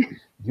that a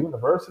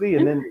university?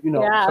 And then,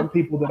 some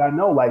people that I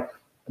know, like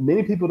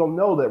many people don't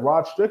know that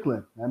Rod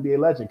Strickland, NBA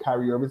legend,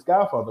 Kyrie Irving's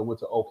godfather, went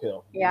to Oak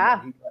Hill.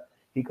 Yeah.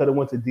 He could have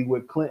went to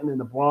DeWitt Clinton in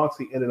the Bronx.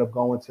 He ended up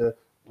going to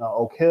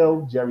Oak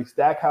Hill. Jerry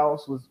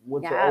Stackhouse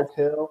went to Oak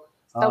Hill.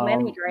 So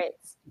many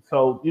greats.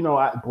 So,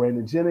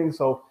 Brandon Jennings.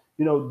 So,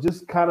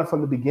 just kind of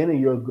from the beginning,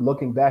 you're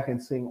looking back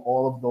and seeing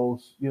all of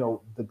those,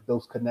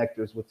 those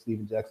connectors with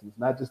Steven Jackson. It's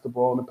not just the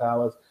Brawl in the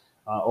Palace,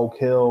 Oak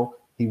Hill.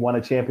 He won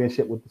a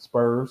championship with the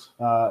Spurs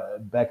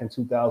back in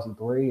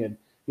 2003, and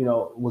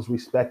was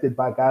respected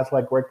by guys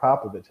like Greg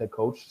Popovich,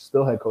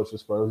 still head coach of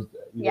Spurs.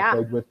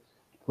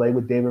 Played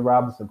with David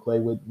Robinson,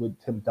 played with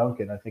Tim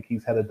Duncan. I think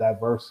he's had a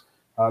diverse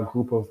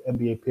group of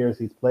NBA peers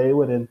he's played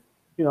with, and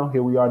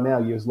here we are now,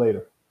 years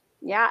later.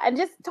 Yeah, and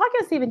just talking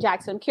to Steven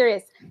Jackson, I'm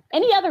curious,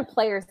 any other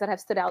players that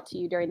have stood out to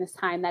you during this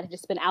time that have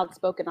just been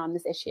outspoken on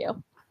this issue?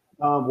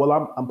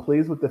 Well, I'm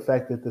pleased with the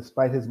fact that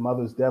despite his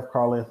mother's death,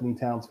 Karl Anthony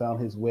Towns found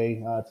his way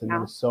to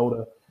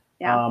Minnesota.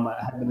 Yeah. I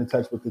have been in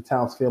touch with the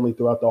Towns family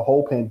throughout the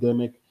whole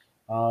pandemic.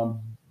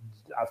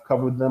 I've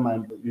covered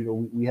them.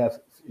 We have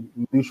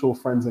mutual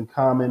friends in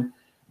common,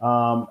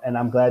 and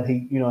I'm glad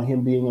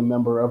him being a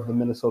member of the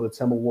Minnesota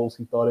Timberwolves,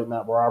 he thought it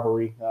not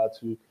robbery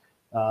to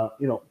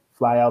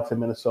fly out to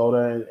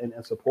Minnesota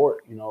and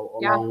support,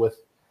 along with,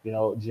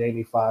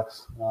 Jamie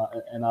Foxx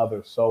and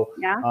others. So,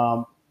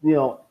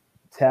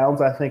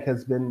 Towns, I think,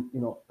 has been,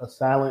 a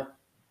silent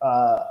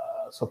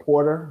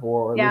supporter,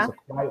 or at least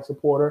a quiet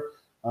supporter,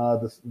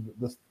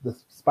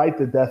 despite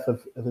the death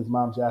of his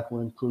mom,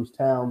 Jacqueline Cruz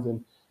Towns.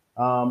 And,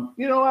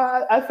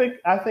 I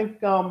think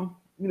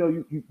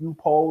you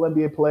poll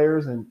NBA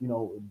players and,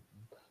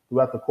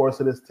 throughout the course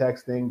of this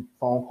texting,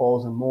 phone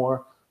calls and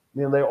more,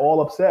 they're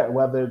all upset,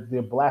 whether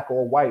they're black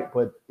or white.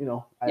 But,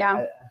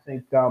 I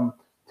think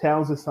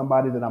Towns is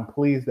somebody that I'm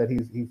pleased that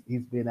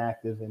he's been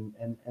active, and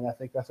I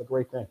think that's a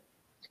great thing.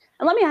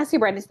 And let me ask you,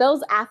 Brandon,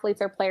 those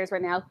athletes or players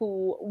right now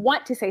who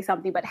want to say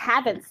something but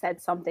haven't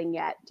said something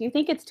yet, do you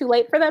think it's too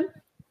late for them?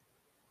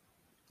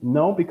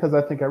 No, because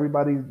I think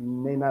everybody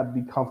may not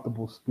be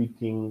comfortable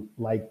speaking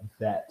like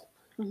that.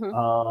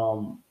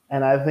 Mm-hmm.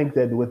 And I think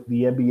that with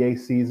the NBA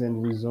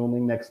season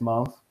resuming next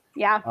month,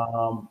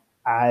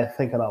 I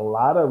think in a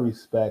lot of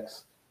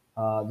respects,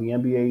 the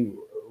NBA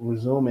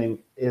resuming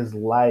is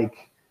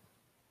like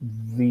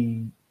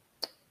the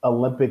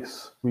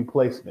Olympics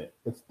replacement.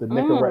 It's the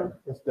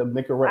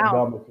Nicorette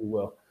gum, if you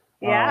will.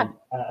 Yeah.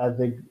 I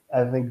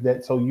think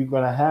that, so you're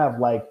going to have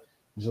like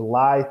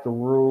July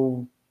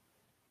through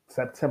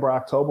September,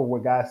 October,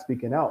 where guys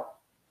speaking out.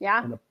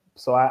 Yeah.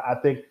 So I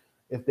think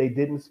if they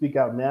didn't speak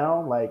out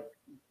now, like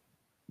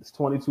it's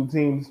 22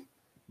 teams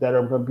that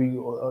are going to be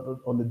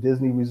on the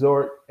Disney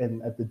resort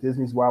and at the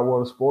Disney's Wild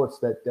World of Sports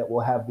that will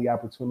have the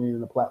opportunity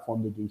and the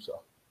platform to do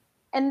so.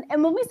 And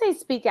when we say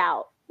speak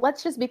out,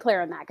 let's just be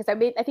clear on that, because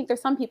I think there's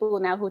some people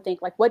now who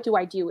think, like, what do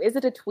I do? Is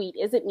it a tweet?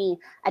 Is it me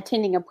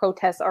attending a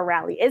protest or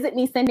rally? Is it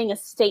me sending a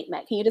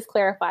statement? Can you just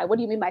clarify? What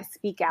do you mean by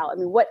speak out? I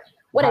mean,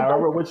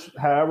 however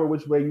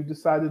which way you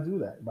decide to do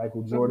that.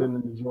 Michael Jordan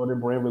and the Jordan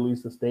brand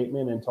released a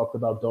statement and talked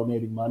about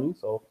donating money.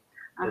 So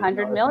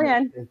 $100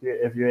 million.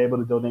 If you're able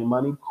to donate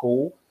money,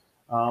 cool.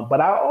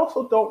 But I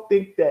also don't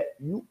think that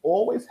you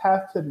always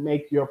have to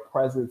make your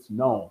presence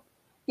known.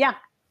 Yeah.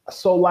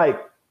 So like,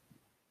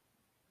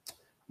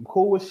 I'm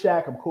cool with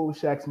Shaq. I'm cool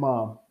with Shaq's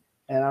mom.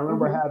 And I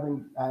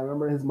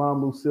remember his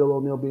mom, Lucille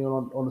O'Neal, being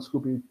on the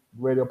Scoopy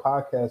Radio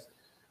podcast.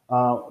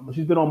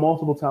 She's been on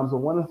multiple times.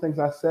 And one of the things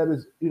I said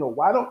is,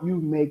 why don't you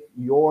make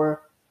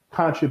your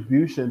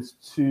contributions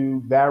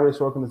to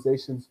various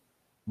organizations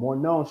more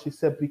known? She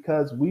said,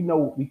 because we know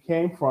what we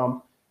came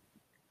from,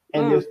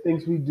 and there's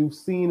things we do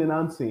seen and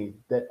unseen,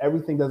 that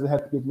everything doesn't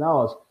have to be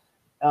acknowledged.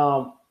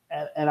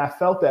 And I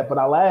felt that, but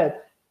I'll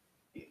add,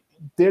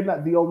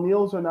 the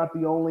O'Neals are not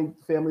the only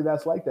family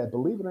that's like that,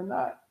 believe it or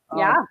not.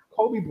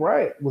 Kobe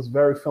Bryant was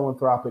very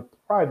philanthropic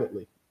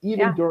privately,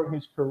 even during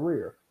his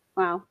career.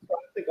 Wow. So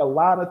I think a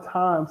lot of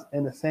times,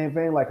 in the same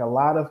vein, like a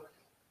lot of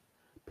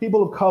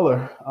people of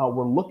color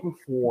were looking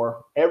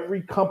for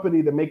every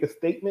company to make a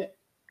statement.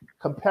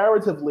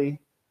 Comparatively,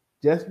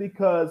 just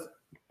because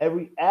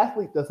every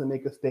athlete doesn't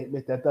make a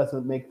statement, that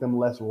doesn't make them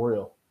less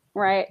real.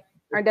 Right.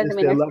 Or doesn't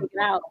mean they're speaking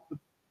out.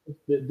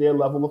 Their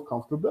level of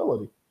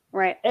comfortability.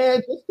 Right.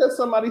 And just because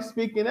somebody's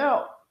speaking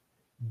out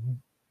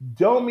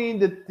don't mean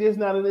that there's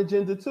not an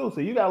agenda too.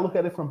 So you got to look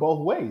at it from both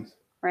ways.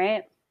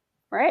 Right.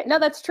 Right. No,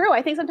 that's true.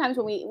 I think sometimes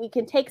when we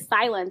can take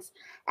silence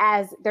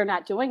as they're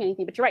not doing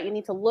anything, but you're right. You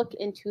need to look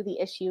into the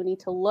issue. You need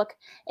to look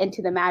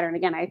into the matter. And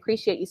again, I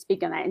appreciate you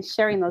speaking on that and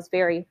sharing those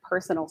very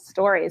personal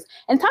stories.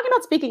 And talking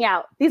about speaking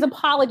out, these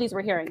apologies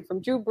we're hearing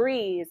from Drew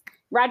Brees,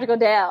 Roger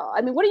Goodell.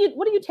 I mean, what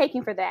are you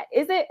taking for that?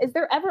 Is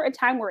there ever a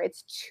time where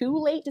it's too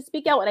late to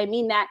speak out? And I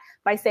mean that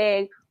by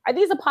saying, are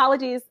these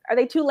apologies, are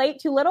they too late,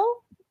 too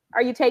little?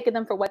 Are you taking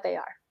them for what they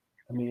are?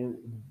 I mean,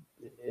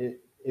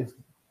 if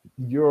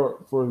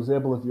you're, for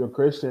example, if you're a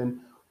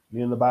Christian,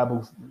 the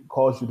Bible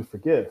calls you to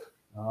forgive.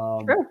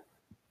 True.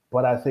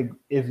 But I think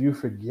if you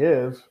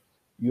forgive,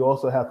 you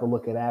also have to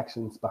look at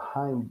actions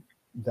behind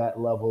that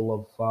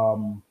level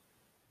of.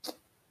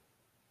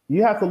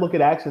 You have to look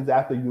at actions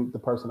after the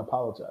person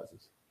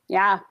apologizes.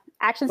 Yeah,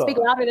 actions speak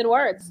louder than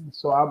words.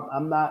 So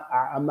I'm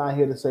not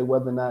here to say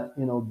whether or not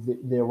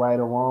they're right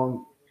or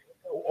wrong,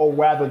 or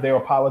rather their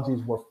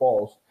apologies were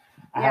false.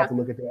 I have to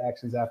look at their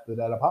actions after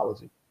that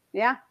apology.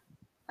 Yeah.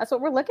 That's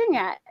what we're looking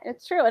at.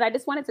 It's true. And I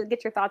just wanted to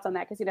get your thoughts on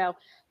that because,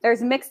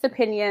 there's mixed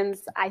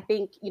opinions. I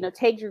think,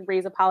 take Drew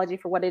Brees' apology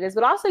for what it is.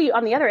 But also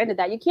on the other end of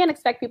that, you can't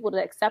expect people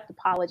to accept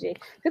apology.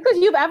 Because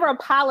you've ever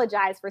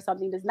apologized for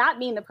something does not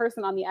mean the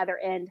person on the other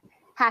end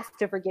has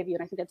to forgive you.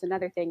 And I think that's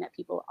another thing that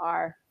people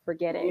are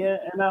forgetting. Yeah,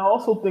 and I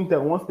also think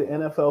that once the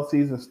NFL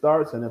season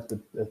starts and if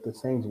the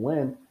Saints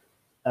win,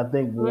 I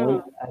think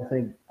winning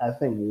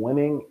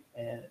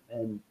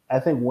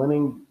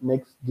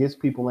gives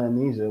people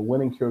amnesia.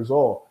 Winning cures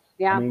all.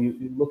 Yeah. I mean,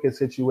 you look at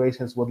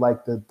situations with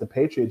like the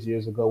Patriots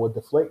years ago with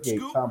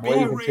Deflategate. Tom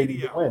Brady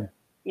continued to win.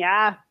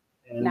 Yeah.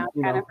 And, now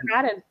kind of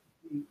forgotten.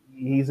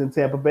 He's in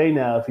Tampa Bay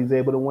now. If he's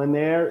able to win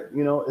there,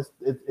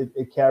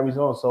 it carries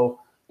on. So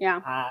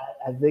yeah,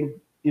 I think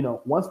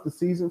once the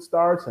season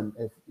starts, and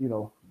if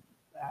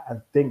I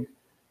think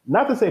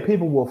not to say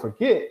people will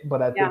forget,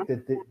 but I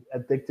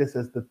think just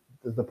as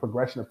the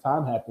progression of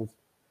time happens,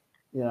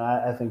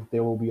 I think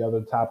there will be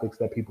other topics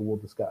that people will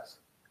discuss.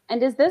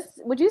 And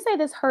would you say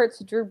this hurts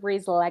Drew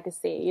Brees'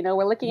 legacy?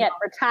 We're looking at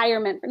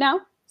retirement. No,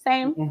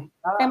 same.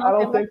 I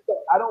don't think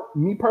so.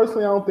 Me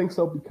personally, I don't think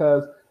so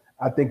because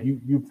I think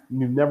you've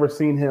never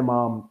seen him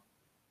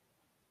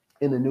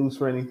in the news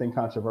for anything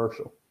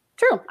controversial.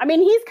 True. I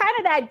mean, he's kind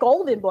of that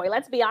golden boy,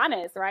 let's be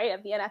honest, right?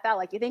 Of the NFL.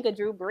 Like you think of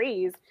Drew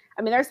Brees.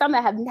 I mean, there's some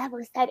that have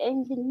never said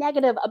anything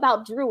negative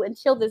about Drew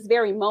until this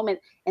very moment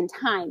in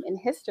time in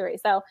history.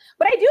 So,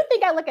 but I do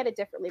think I look at it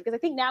differently because I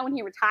think now when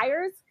he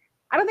retires,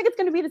 I don't think it's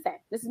going to be the same.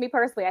 This is me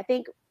personally. I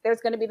think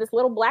there's going to be this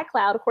little black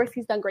cloud. Of course,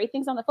 he's done great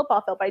things on the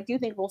football field, but I do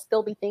think we'll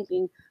still be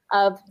thinking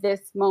of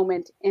this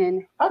moment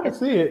in. I can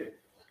see it,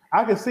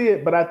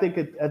 but I think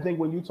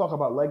when you talk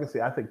about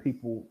legacy, I think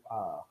people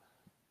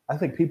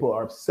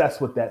are obsessed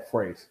with that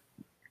phrase.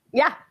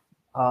 Yeah.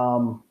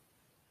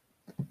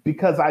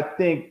 Because I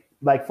think,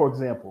 like for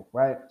example,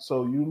 right?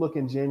 So you look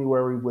in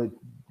January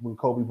when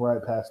Kobe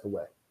Bryant passed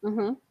away,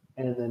 and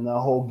then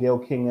the whole Gayle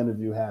King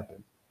interview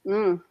happened.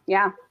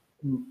 Yeah.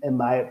 In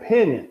my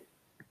opinion,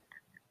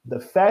 the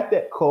fact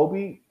that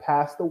Kobe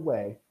passed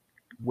away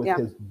with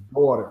his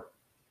daughter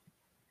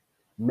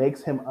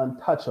makes him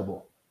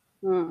untouchable.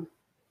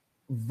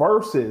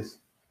 Versus,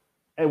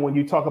 and when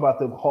you talk about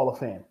the Hall of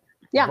Fame,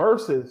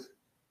 versus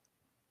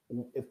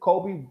if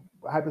Kobe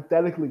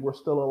hypothetically were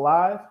still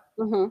alive,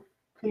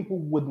 people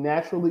would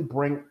naturally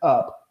bring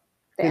up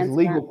his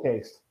legal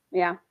case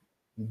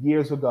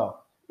years ago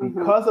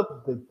because of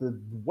the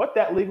what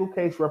that legal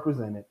case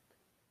represented.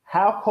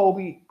 How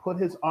Kobe put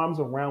his arms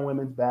around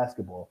women's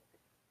basketball,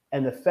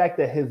 and the fact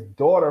that his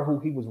daughter,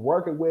 who he was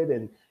working with,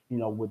 and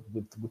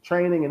with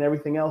training and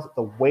everything else,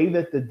 the way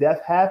that the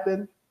death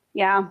happened,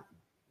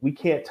 we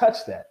can't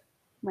touch that,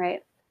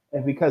 right?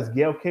 And because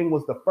Gayle King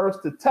was the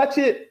first to touch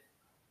it,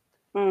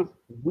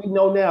 we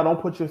know now.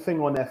 Don't put your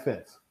finger on that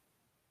fence.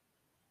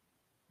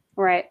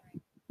 Right.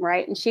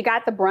 And she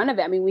got the brunt of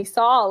it. I mean, we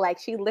saw like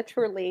she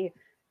literally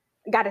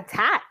got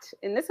attacked.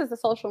 And this is the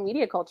social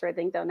media culture, I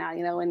think, though, now,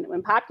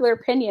 when popular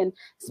opinion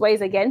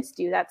sways against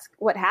you, that's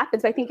what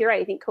happens. I think you're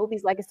right. I think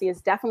Kobe's legacy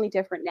is definitely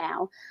different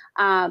now.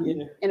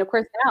 And of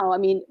course, now, I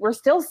mean, we're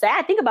still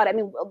sad. Think about it. I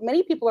mean,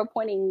 many people are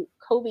pointing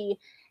Kobe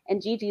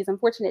and Gigi's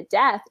unfortunate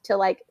death to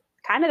like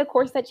kind of the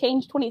course that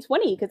changed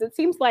 2020. Because it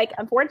seems like,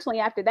 unfortunately,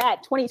 after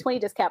that, 2020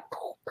 just kept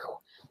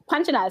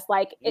punching us.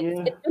 Like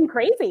it's been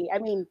crazy. I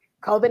mean,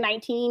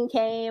 COVID-19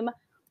 came,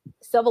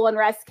 civil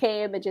unrest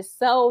came, and just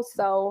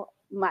so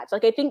much.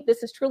 Like, I think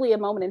this is truly a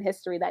moment in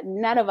history that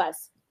none of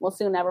us will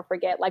soon ever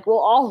forget. Like, we'll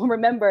all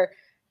remember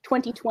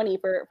 2020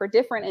 for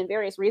different and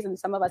various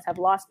reasons. Some of us have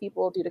lost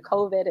people due to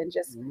COVID and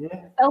just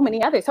so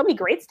many others, so many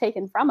greats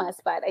taken from us.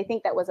 But I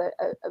think that was a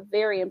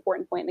very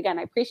important point. And again,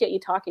 I appreciate you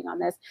talking on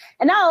this.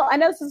 And now I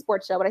know this is a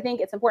sports show, but I think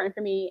it's important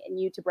for me and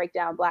you to break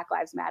down Black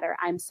Lives Matter.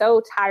 I'm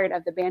so tired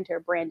of the banter,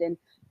 Brandon,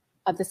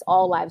 of this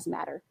all lives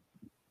matter.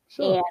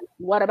 Sure. And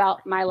what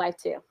about my life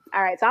too?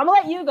 All right, so I'm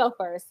gonna let you go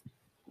first.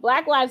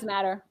 Black Lives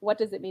Matter. What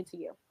does it mean to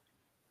you?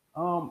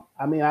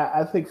 I mean,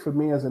 I think for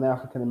me as an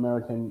African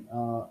American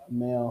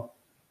male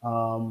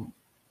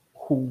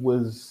who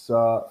was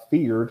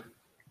feared,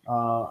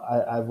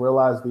 I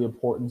realized the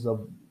importance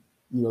of,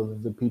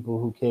 the people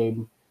who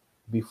came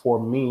before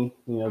me,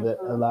 that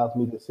allows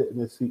me to sit in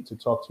this seat to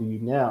talk to you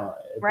now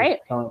at this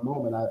current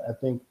moment. I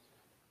think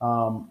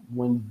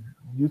when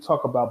you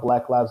talk about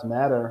Black Lives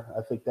Matter,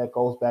 I think that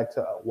goes back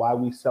to why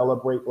we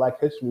celebrate Black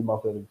History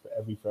Month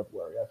every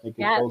February. I think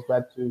it goes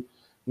back to,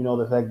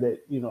 the fact that,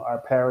 our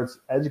parents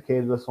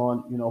educated us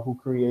on, who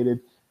created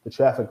the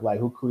traffic light,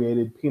 who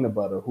created peanut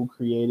butter, who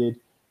created,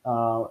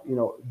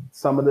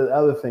 some of the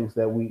other things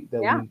that we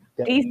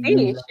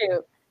DC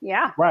issue.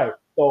 Yeah. Right.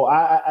 So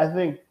I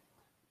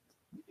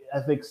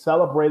think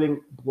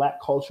celebrating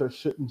Black culture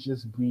shouldn't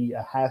just be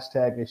a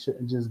hashtag. It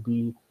shouldn't just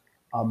be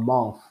a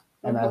month.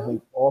 And I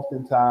think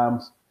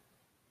oftentimes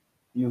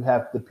you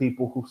have the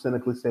people who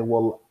cynically say,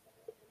 well,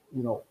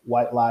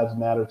 white lives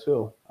matter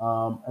too.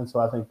 And so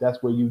I think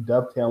that's where you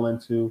dovetail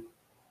into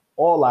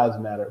all lives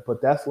matter.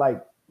 But that's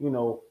like,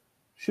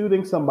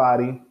 shooting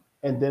somebody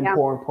and then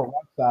pouring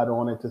peroxide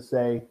on it to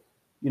say,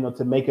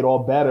 to make it all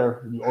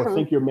better, or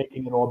think you're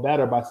making it all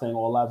better by saying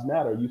all lives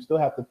matter. You still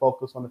have to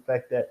focus on the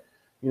fact that,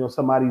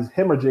 somebody's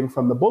hemorrhaging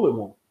from the bullet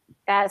wound.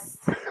 Yes.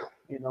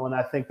 And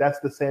I think that's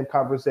the same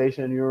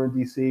conversation. You're in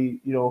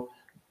DC,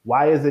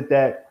 why is it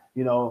that,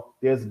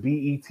 there's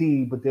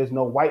BET, but there's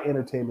no white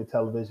entertainment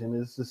television?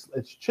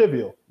 It's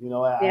trivial.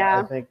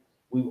 I think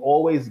we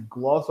always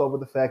gloss over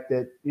the fact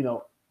that,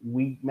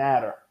 we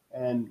matter.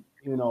 And,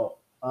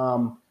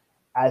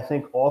 I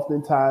think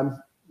oftentimes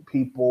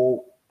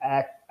people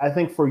act, I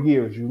think for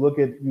years, you look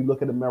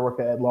at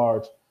America at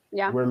large,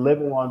 we're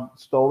living on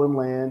stolen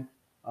land.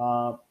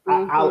 I'll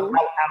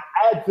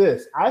add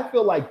this. I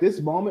feel like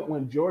this moment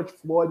when George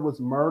Floyd was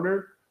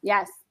murdered,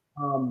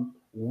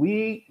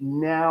 we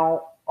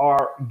now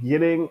are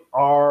getting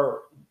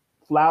our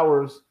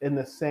flowers in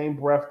the same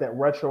breath that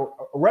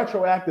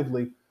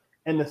retroactively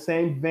in the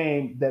same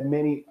vein that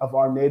many of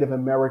our Native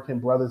American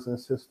brothers and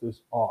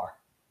sisters are.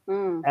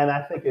 And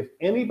I think if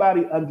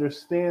anybody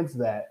understands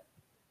that,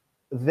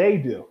 they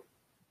do.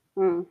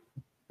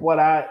 But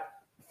I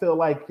feel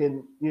like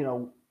in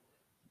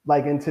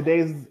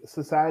today's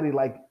society,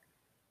 like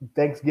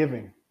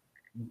Thanksgiving,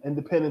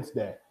 Independence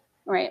Day,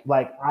 right?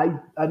 Like I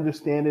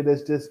understand it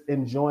as just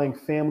enjoying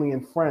family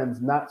and friends,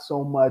 not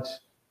so much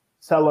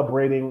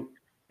celebrating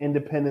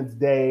Independence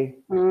Day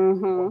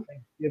or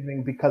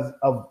Thanksgiving because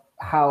of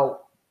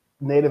how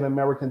Native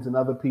Americans and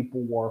other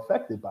people were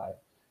affected by it.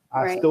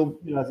 I still,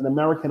 as an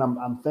American,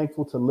 I'm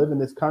thankful to live in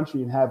this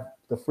country and have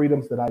the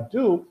freedoms that I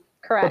do.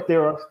 Correct. But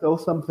there are still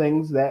some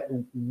things that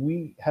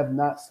we have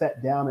not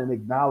sat down and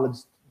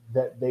acknowledged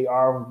that they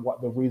are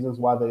what the reasons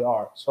why they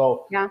are.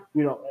 So,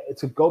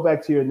 to go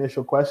back to your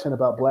initial question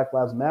about Black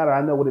Lives Matter,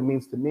 I know what it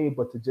means to me,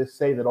 but to just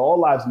say that all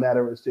lives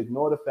matter is to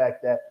ignore the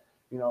fact that,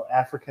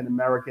 African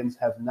Americans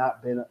have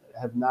not been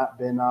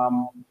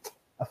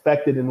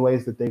affected in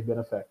ways that they've been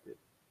affected.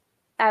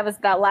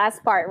 That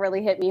last part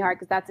really hit me hard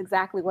because that's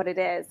exactly what it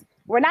is.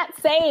 We're not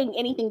saying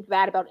anything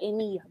bad about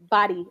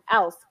anybody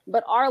else,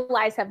 but our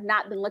lives have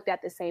not been looked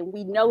at the same.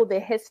 We know the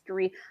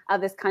history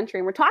of this country,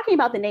 and we're talking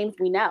about the names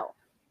we know.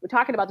 We're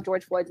talking about the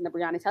George Floyds and the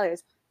Breonna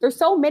Taylors. There's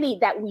so many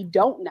that we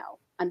don't know,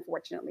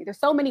 unfortunately. There's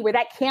so many where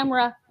that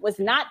camera was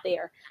not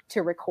there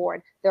to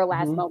record their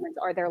last moments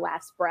or their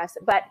last breaths.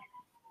 But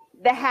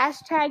the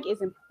hashtag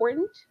is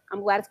important.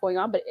 I'm glad it's going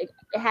on, but it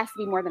has to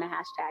be more than a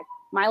hashtag.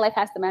 My life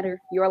has to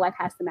matter. Your life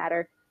has to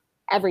matter.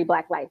 Every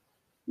Black life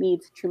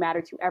needs to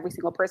matter to every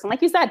single person.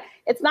 Like you said,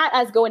 it's not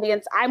us going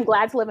against, I'm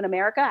glad to live in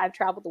America. I've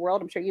traveled the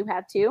world. I'm sure you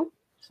have too.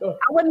 Sure.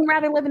 I wouldn't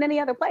rather live in any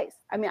other place.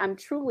 I mean, I'm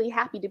truly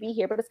happy to be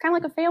here, but it's kind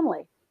of like a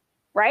family,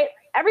 right?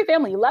 Every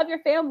family, you love your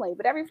family,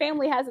 but every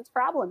family has its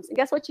problems. And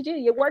guess what you do?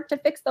 You work to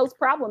fix those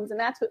problems. And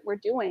that's what we're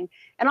doing.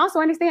 And also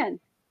understand,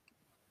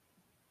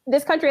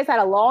 this country has had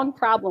a long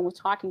problem with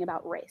talking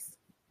about race.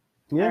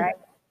 Yeah. All right?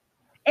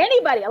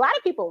 Anybody, a lot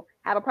of people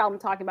have a problem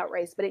talking about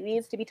race, but it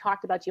needs to be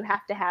talked about. You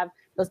have to have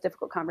those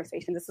difficult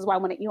conversations. This is why I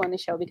wanted you on the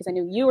show, because I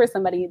knew you were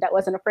somebody that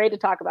wasn't afraid to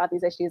talk about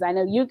these issues. I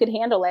know you could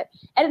handle it,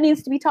 and it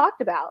needs to be talked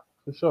about.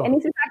 For sure. It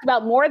needs to be talked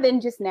about more than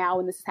just now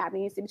when this is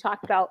happening. It needs to be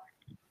talked about,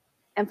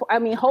 and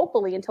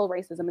hopefully until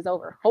racism is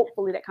over.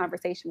 Hopefully that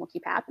conversation will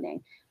keep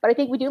happening. But I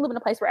think we do live in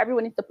a place where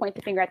everyone needs to point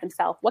the finger at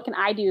themselves. What can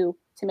I do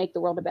to make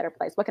the world a better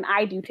place? What can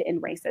I do to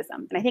end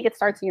racism? And I think it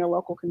starts in your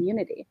local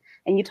community.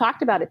 And you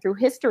talked about it through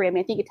history. I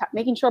mean, I think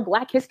making sure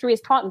Black history is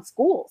taught in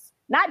schools,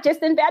 not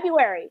just in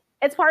February.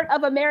 It's part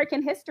of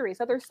American history.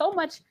 So there's so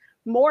much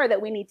more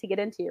that we need to get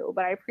into.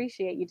 But I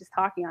appreciate you just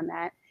talking on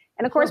that.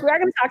 And of course, we are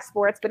going to talk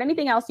sports. But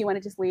anything else you want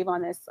to just leave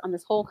on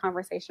this whole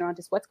conversation on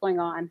just what's going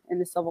on in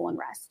the civil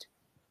unrest?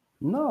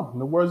 No, in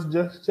the words of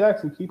Jesse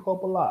Jackson, keep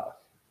hope alive.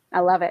 I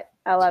love it.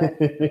 All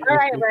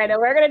right, Brandon,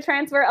 we're going to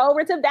transfer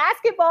over to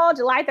basketball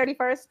July 31st,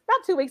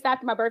 about 2 weeks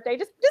after my birthday.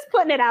 Just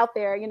putting it out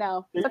there,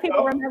 so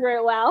people remember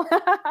it well.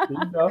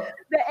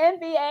 The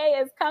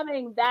NBA is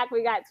coming back.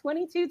 We got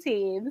 22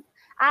 teams.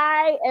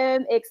 I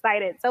am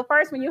excited. So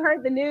first, when you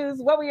heard the news,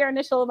 what were your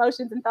initial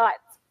emotions and thoughts?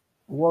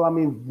 Well, I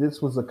mean,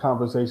 this was a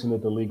conversation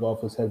that the league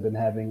office had been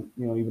having,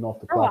 even off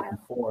the clock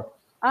before.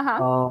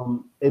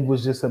 It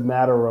was just a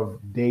matter of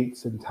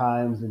dates and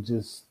times and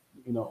just,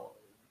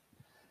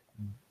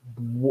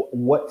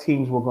 what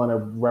teams were going to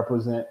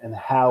represent and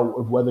how,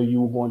 whether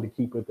you were going to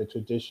keep it the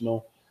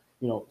traditional,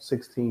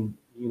 16,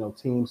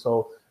 team.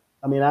 So,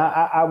 I mean,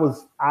 I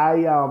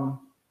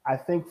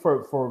think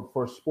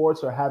for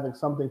sports or having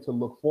something to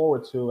look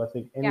forward to, I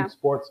think any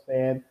sports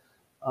fan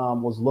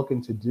was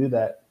looking to do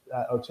that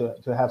or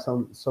to have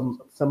some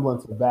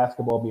semblance of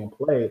basketball being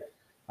played.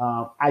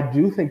 I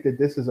do think that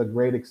this is a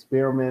great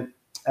experiment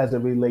as it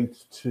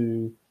relates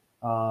to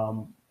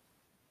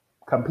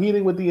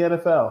competing with the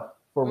NFL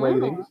for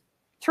ratings.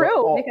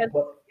 True,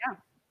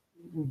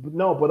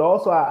 but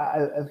also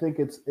I think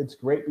it's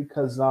great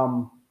because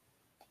the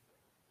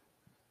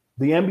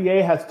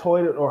NBA has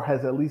toyed or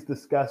has at least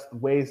discussed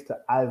ways to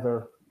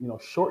either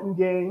shorten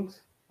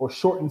games or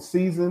shorten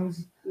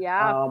seasons,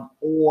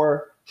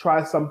 or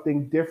try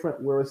something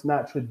different where it's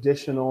not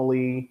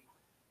traditionally,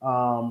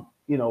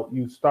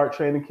 you start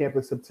training camp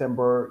in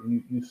September,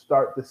 you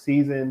start the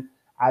season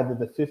either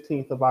the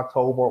 15th of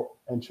October,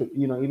 and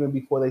even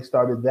before they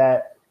started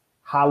that,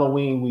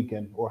 Halloween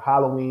weekend or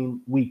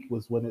Halloween week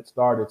was when it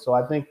started. So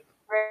I think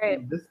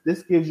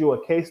this gives you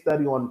a case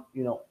study on,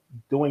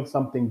 doing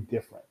something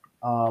different.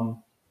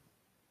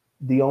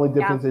 The only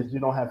difference is you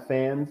don't have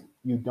fans.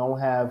 You don't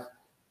have.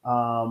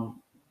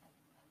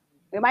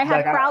 We might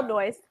have crowd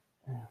noise.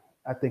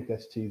 I think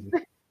that's cheesy.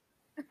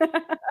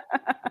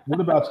 What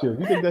about you?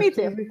 You think that's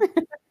cheesy?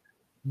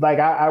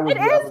 I would. It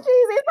is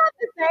cheesy. It's not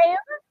the same.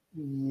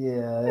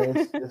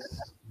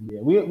 Yeah,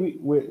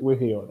 we're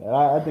here on that.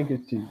 I think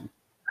it's cheesy.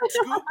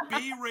 Scoop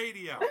B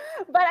Radio.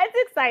 But it's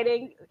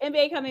exciting.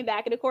 NBA coming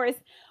back. And of course,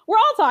 we're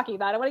all talking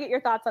about it. I want to get your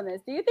thoughts on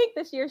this. Do you think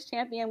this year's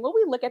champion, will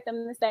we look at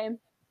them the same?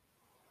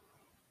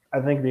 I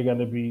think they're going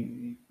to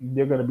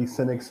be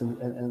cynics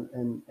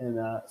and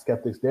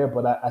skeptics there.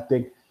 But I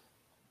think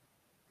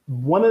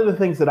one of the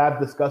things that I've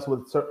discussed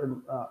with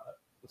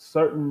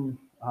certain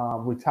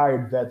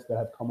retired vets that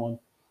have come on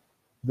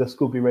the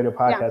Scoop B Radio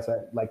podcast, I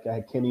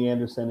had Kenny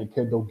Anderson and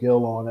Kendall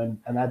Gill on,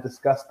 and I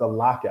discussed the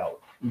lockout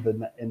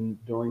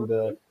during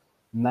the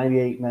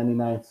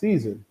 98-99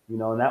 season,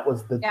 and that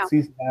was the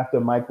season after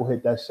Michael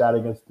hit that shot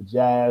against the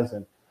Jazz,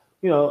 and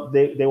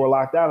they were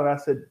locked out. And I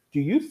said, do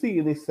you see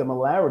any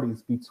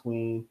similarities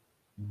between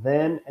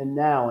then and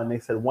now? And they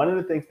said one of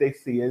the things they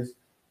see is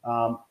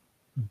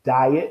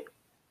diet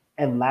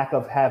and lack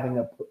of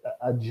having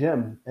a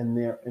gym in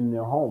their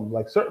home.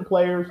 Like certain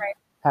players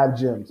have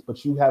gyms,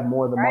 but you have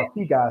more of the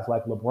marquee guys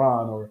like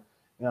LeBron or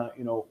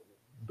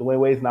Dwayne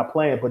Wade's not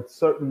playing, but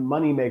certain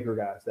moneymaker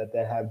guys that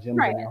have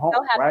gyms in their home,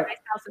 right? Nice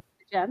house at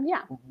the gym,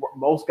 yeah.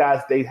 Most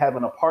guys, they have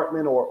an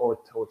apartment or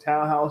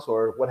townhouse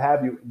or what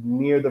have you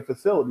near the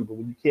facility, but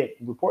when you can't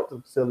report to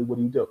the facility, what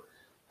do you do?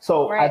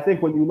 So I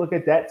think when you look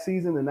at that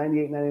season, the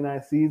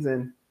 98-99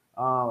 season,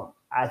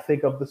 I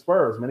think of the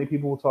Spurs. Many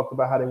people talked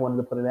about how they wanted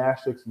to put an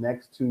asterisk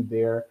next to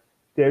their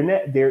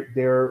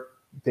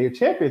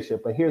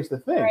championship, but here's the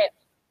thing.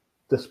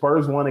 The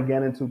Spurs won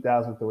again in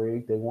 2003.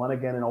 They won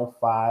again in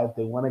 2005.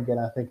 They won again,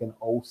 I think, in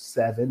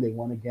 2007. They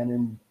won again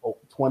in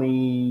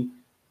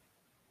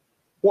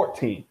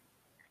 2014.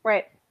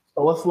 Right.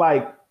 So it's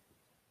like,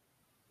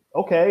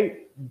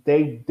 okay,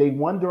 they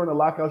won during the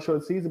lockout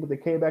short season, but they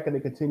came back and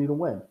they continue to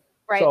win.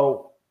 Right.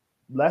 So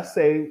let's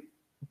say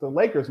the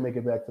Lakers make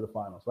it back to the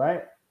finals,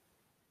 right?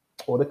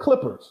 Or the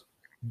Clippers.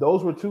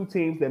 Those were two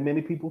teams that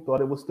many people thought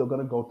it was still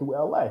going to go through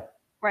LA.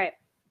 Right.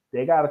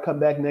 They got to come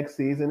back next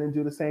season and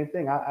do the same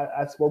thing.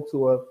 I spoke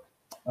to a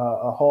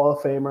Hall of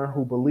Famer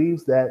who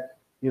believes that,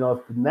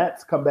 if the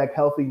Nets come back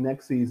healthy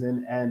next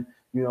season and,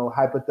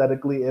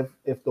 hypothetically,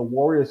 if the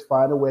Warriors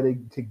find a way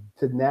to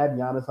nab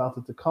Giannis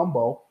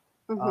Antetokounmpo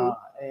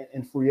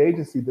in free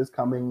agency this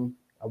coming,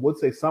 I would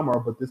say summer,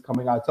 but this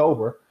coming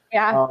October,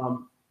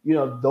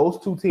 those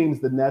two teams,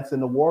 the Nets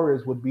and the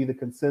Warriors, would be the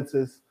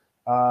consensus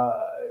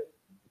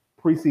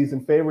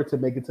preseason favorite to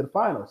make it to the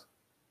finals.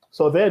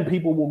 So then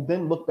people will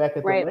then look back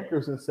at the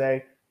Lakers and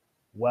say,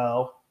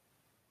 well,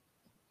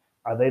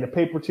 are they the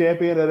paper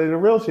champion or are they the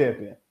real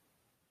champion?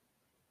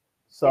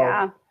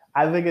 So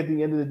I think at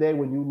the end of the day,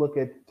 when you look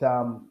at,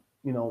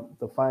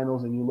 the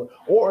finals and you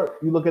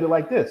look at it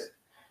like this,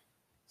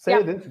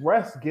 say this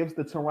rest gives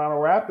the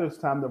Toronto Raptors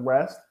time to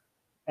rest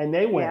and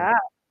they win. Yeah.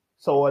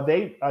 So are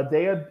they a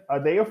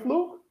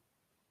fluke?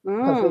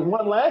 Because they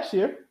won last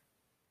year.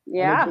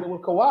 Yeah. And they did it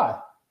with Kawhi.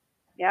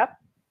 Yep.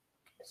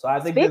 So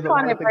I think there's a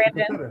lot of things to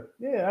consider.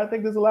 Yeah, I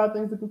think there's a lot of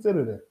things to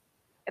consider there.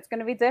 It's going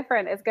to be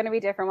different.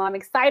 Well, I'm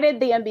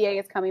excited the NBA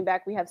is coming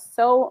back. We have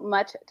so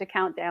much to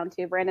count down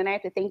to. Brandon, I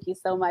have to thank you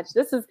so much.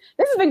 This has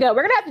been good.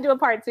 We're going to have to do a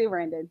part 2,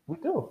 Brandon. We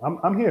do.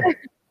 I'm here.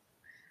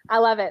 I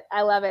love it.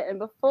 I love it. And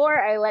before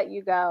I let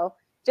you go,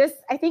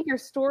 I think your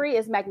story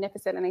is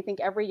magnificent, and I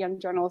think every young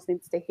journalist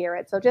needs to hear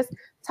it. So just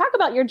talk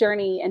about your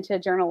journey into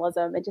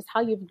journalism and just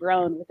how you've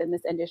grown within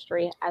this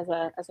industry as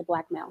a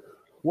Black male.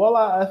 Well,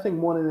 I think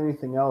more than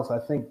anything else, I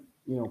think,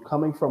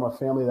 coming from a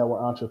family that were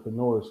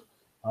entrepreneurs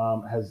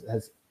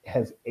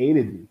has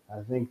aided me.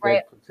 I think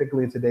that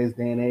particularly in today's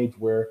day and age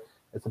where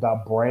it's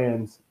about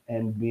brands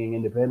and being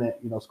independent,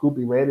 Scoop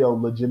B Radio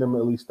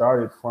legitimately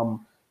started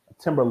from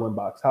a Timberland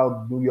box.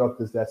 How New York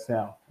does that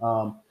sound?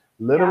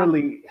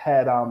 Literally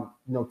had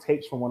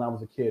tapes from when I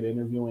was a kid,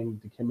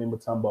 interviewing Dikembe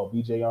Mutombo,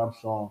 B.J.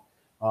 Armstrong,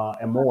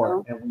 and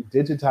more. And we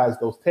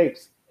digitized those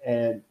tapes,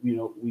 and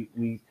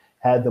we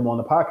had them on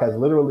the podcast.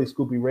 Literally,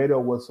 Scoop B Radio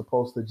was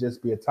supposed to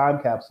just be a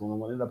time capsule, and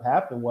what ended up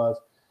happening was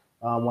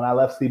when I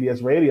left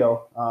CBS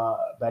Radio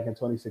back in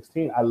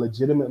 2016, I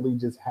legitimately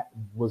just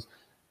was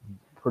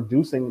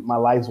producing my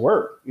life's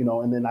work,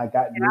 and then I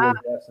got new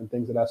guests and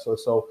things of that sort.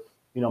 So.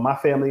 My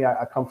family,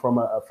 I come from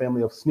a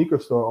family of sneaker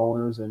store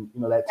owners, and,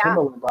 that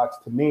Timberland box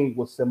to me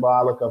was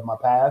symbolic of my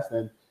past.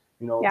 And,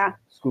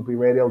 Scoop B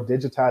Radio,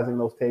 digitizing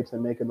those tapes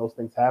and making those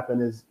things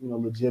happen is,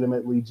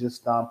 legitimately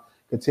just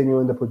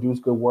continuing to produce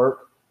good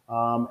work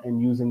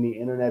and using the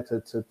internet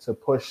to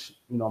push,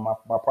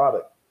 my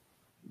product.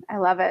 I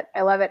love it.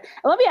 I love it.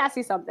 And let me ask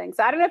you something.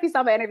 So I don't know if you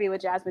saw my interview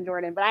with Jasmine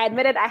Jordan, but I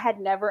admitted I had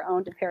never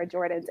owned a pair of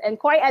Jordans. And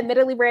quite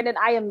admittedly, Brandon,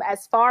 I am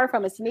as far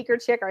from a sneaker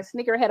chick or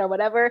sneakerhead or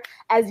whatever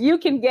as you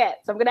can get.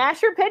 So I'm going to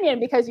ask your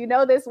opinion because you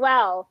know this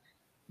well.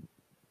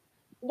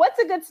 What's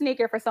a good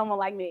sneaker for someone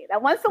like me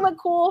that wants to look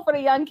cool for the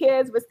young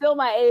kids, but still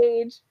my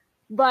age,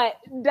 but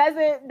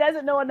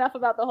doesn't know enough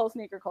about the whole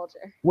sneaker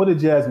culture? What did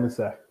Jasmine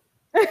say?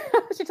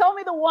 She told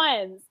me the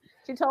ones.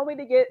 She told me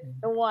to get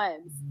the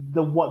ones.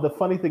 The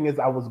funny thing is,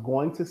 I was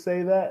going to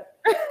say that,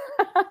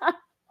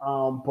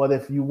 but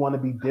if you want to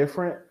be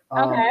different,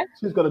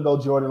 she's gonna go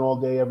Jordan all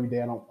day, every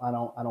day. I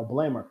don't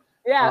blame her.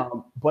 Yeah.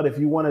 But if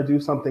you want to do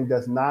something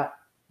that's not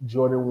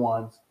Jordan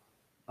ones,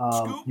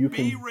 you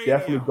can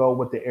definitely go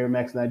with the Air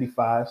Max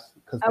 95s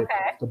because they're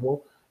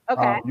comfortable.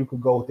 Okay. You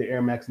could go with the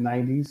Air Max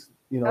 90s.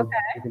 You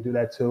can do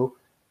that too.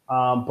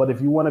 But if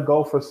you want to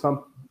go for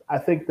I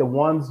think the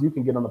ones you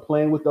can get on the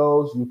plane with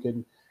those. You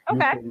can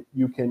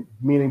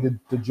meaning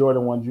the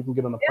Jordan ones. You can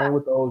get on the plane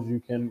with those. You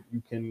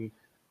can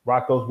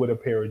rock those with a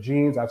pair of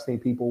jeans. I've seen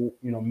people,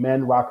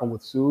 men rock them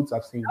with suits.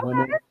 I've seen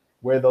women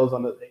wear those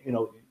on the,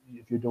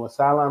 if you're doing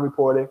sideline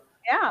reporting.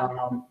 Yeah.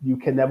 You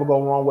can never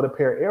go wrong with a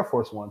pair of Air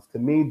Force Ones. To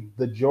me,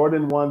 the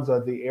Jordan ones are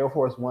the Air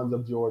Force Ones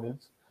of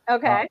Jordans.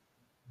 Okay.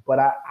 But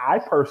I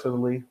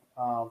personally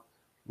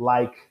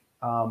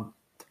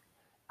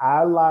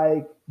I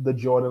like the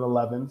Jordan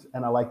 11s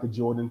and I like the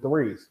Jordan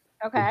 3s.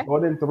 Okay. The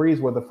Jordan 3s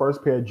were the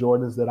first pair of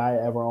Jordans that I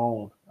ever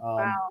owned.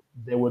 Wow.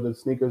 They were the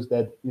sneakers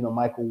that,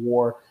 Michael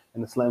wore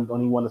in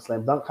when he won the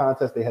slam dunk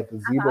contest. They had the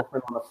zebra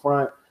print on the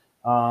front.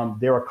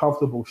 They're a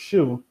comfortable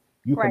shoe.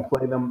 You can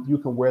play them. You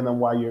can wear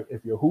them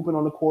if you're hooping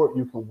on the court.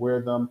 You can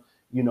wear them,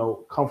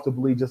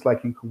 comfortably, just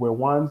like you can wear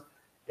ones.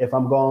 If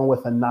I'm going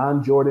with a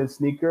non-Jordan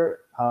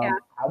sneaker, I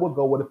would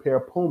go with a pair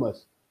of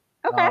Pumas.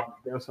 Okay.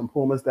 There are some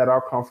Pumas that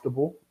are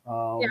comfortable.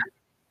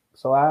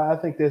 So I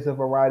think there's a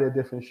variety of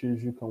different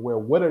shoes you can wear.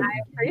 I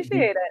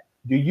appreciate it.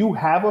 Do you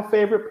have a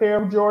favorite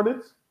pair of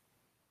Jordans?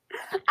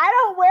 I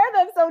don't wear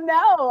them, so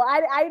no.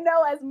 I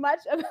know as much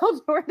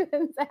about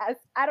Jordans as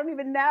I don't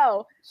even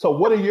know. So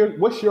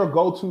what's your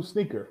go-to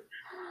sneaker?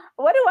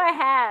 What do I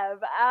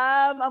have?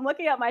 I'm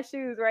looking at my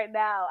shoes right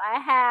now. I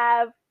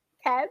have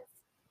Keds.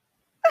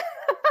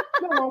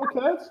 Nothing wrong with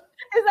Keds.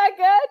 Is that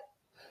good?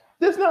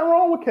 There's nothing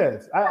wrong with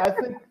Keds.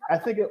 I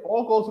think it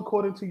all goes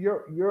according to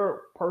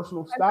your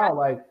personal style.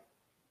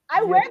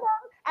 I wear them.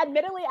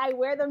 Admittedly, I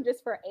wear them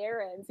just for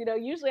errands.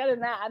 Usually other than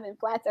that, I'm in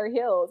flats or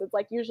heels. It's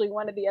like usually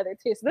one or the other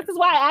two. So this is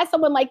why I asked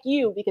someone like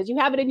you, because you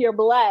have it in your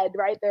blood,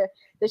 right?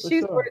 The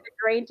shoes were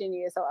ingrained in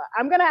you. So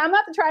I'm gonna have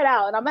to try it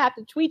out, and I'm gonna have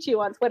to tweet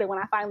you on Twitter when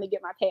I finally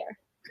get my pair.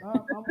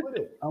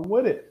 I'm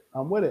with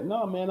it.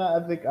 No, man, I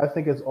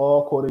think it's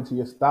all according to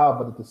your style,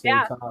 but at the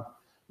same time,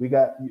 we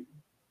got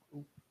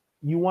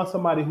you want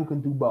somebody who can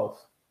do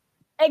both.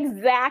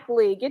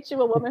 Exactly. Get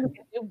you a woman who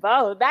can do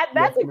both.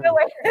 That's a good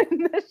way to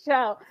end the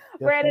show.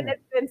 Brandon,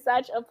 it's been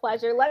such a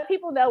pleasure. Let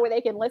people know where they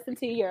can listen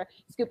to your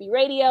Scoop B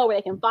Radio, where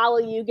they can follow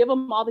you. Give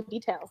them all the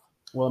details.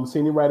 Well, I'm a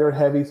senior writer at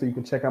Heavy, so you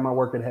can check out my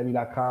work at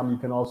Heavy.com. You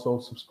can also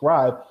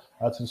subscribe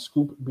to the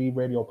Scoop B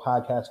Radio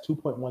podcast.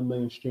 2.1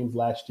 million streams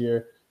last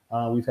year.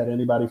 We've had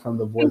anybody from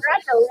the voice.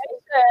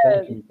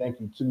 Congratulations. Thank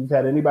you. So we've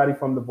had anybody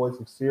from the voice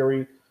of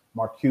Siri,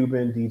 Mark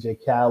Cuban, DJ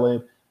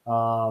Khaled,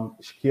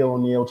 Shaquille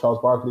O'Neal, Charles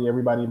Barkley,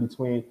 everybody in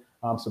between.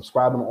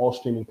 Subscribe on all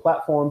streaming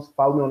platforms.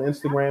 Follow me on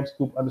Instagram,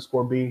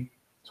 Scoop_B,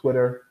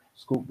 Twitter,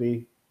 Scoop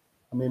B.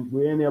 I mean,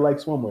 we're in there like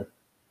swimwear.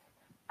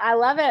 I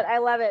love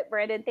it,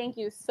 Brandon. Thank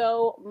you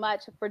so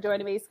much for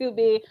joining me, Scoop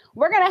B.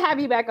 We're going to have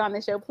you back on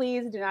the show.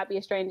 Please do not be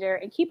a stranger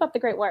and keep up the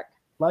great work.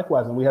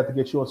 Likewise, and we have to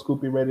get you on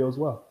Scoop B Radio as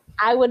well.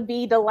 I would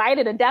be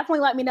delighted, and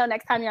definitely let me know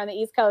next time you're on the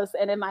East Coast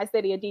and in my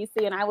city of DC,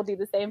 and I will do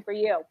the same for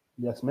you.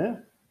 Yes,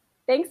 ma'am.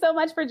 Thanks so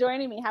much for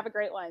joining me. Have a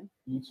great one.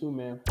 You too,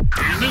 man.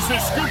 And this is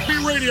Scoop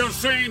B Radio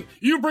saying,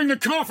 you bring the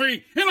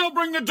coffee and I'll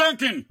bring the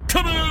Dunkin'.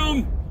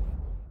 Kaboom!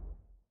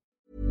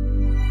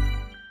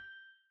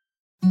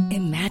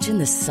 Imagine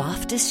the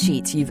softest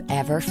sheets you've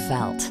ever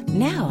felt.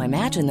 Now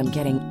imagine them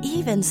getting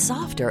even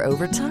softer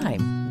over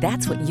time.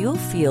 That's what you'll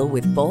feel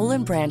with Boll &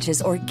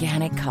 Branch's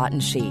organic cotton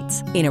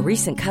sheets. In a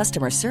recent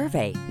customer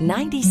survey,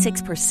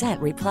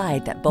 96%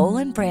 replied that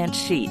Boll & Branch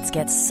sheets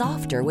get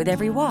softer with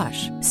every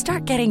wash.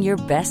 Start getting your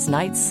best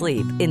night's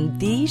sleep in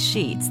these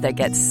sheets that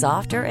get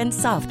softer and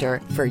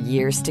softer for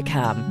years to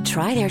come.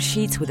 Try their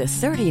sheets with a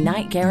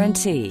 30-night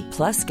guarantee.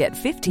 Plus, get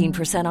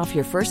 15% off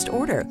your first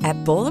order at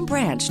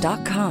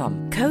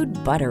bollandbranch.com. Code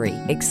BUTTERY.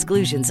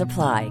 Exclusions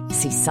apply.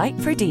 See site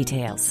for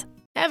details.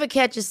 Ever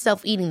catch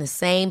yourself eating the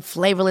same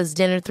flavorless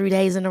dinner 3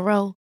 days in a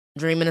row?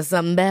 Dreaming of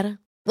something better?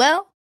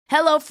 Well,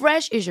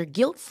 HelloFresh is your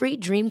guilt-free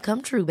dream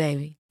come true,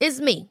 baby. It's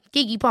me,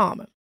 Keke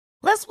Palmer.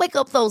 Let's wake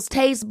up those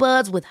taste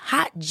buds with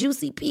hot,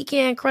 juicy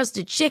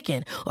pecan-crusted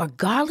chicken or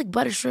garlic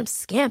butter shrimp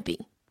scampi.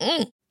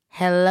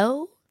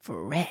 Hello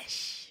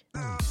Fresh.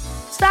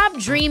 Stop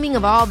dreaming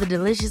of all the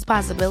delicious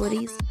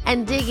possibilities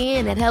and dig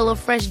in at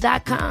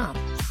HelloFresh.com.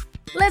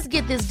 Let's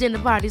get this dinner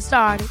party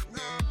started.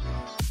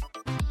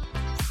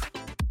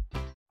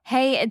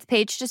 Hey, it's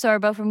Paige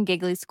DeSorbo from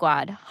Giggly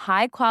Squad.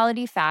 High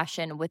quality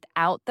fashion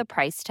without the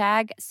price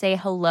tag. Say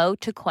hello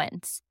to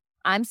Quince.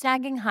 I'm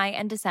snagging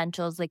high-end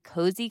essentials like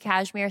cozy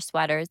cashmere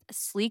sweaters,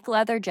 sleek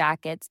leather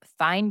jackets,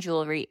 fine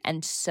jewelry,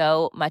 and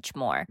so much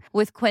more.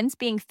 With Quince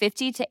being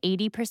 50 to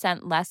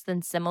 80% less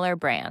than similar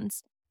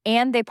brands.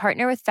 And they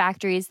partner with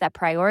factories that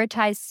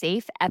prioritize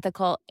safe,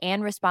 ethical,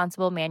 and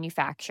responsible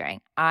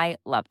manufacturing. I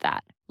love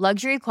that.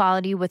 Luxury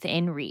quality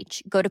within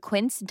reach. Go to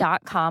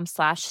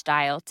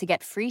quince.com/style to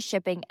get free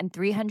shipping and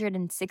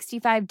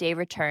 365-day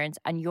returns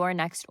on your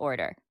next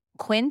order.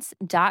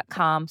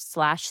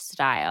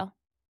 Quince.com/style.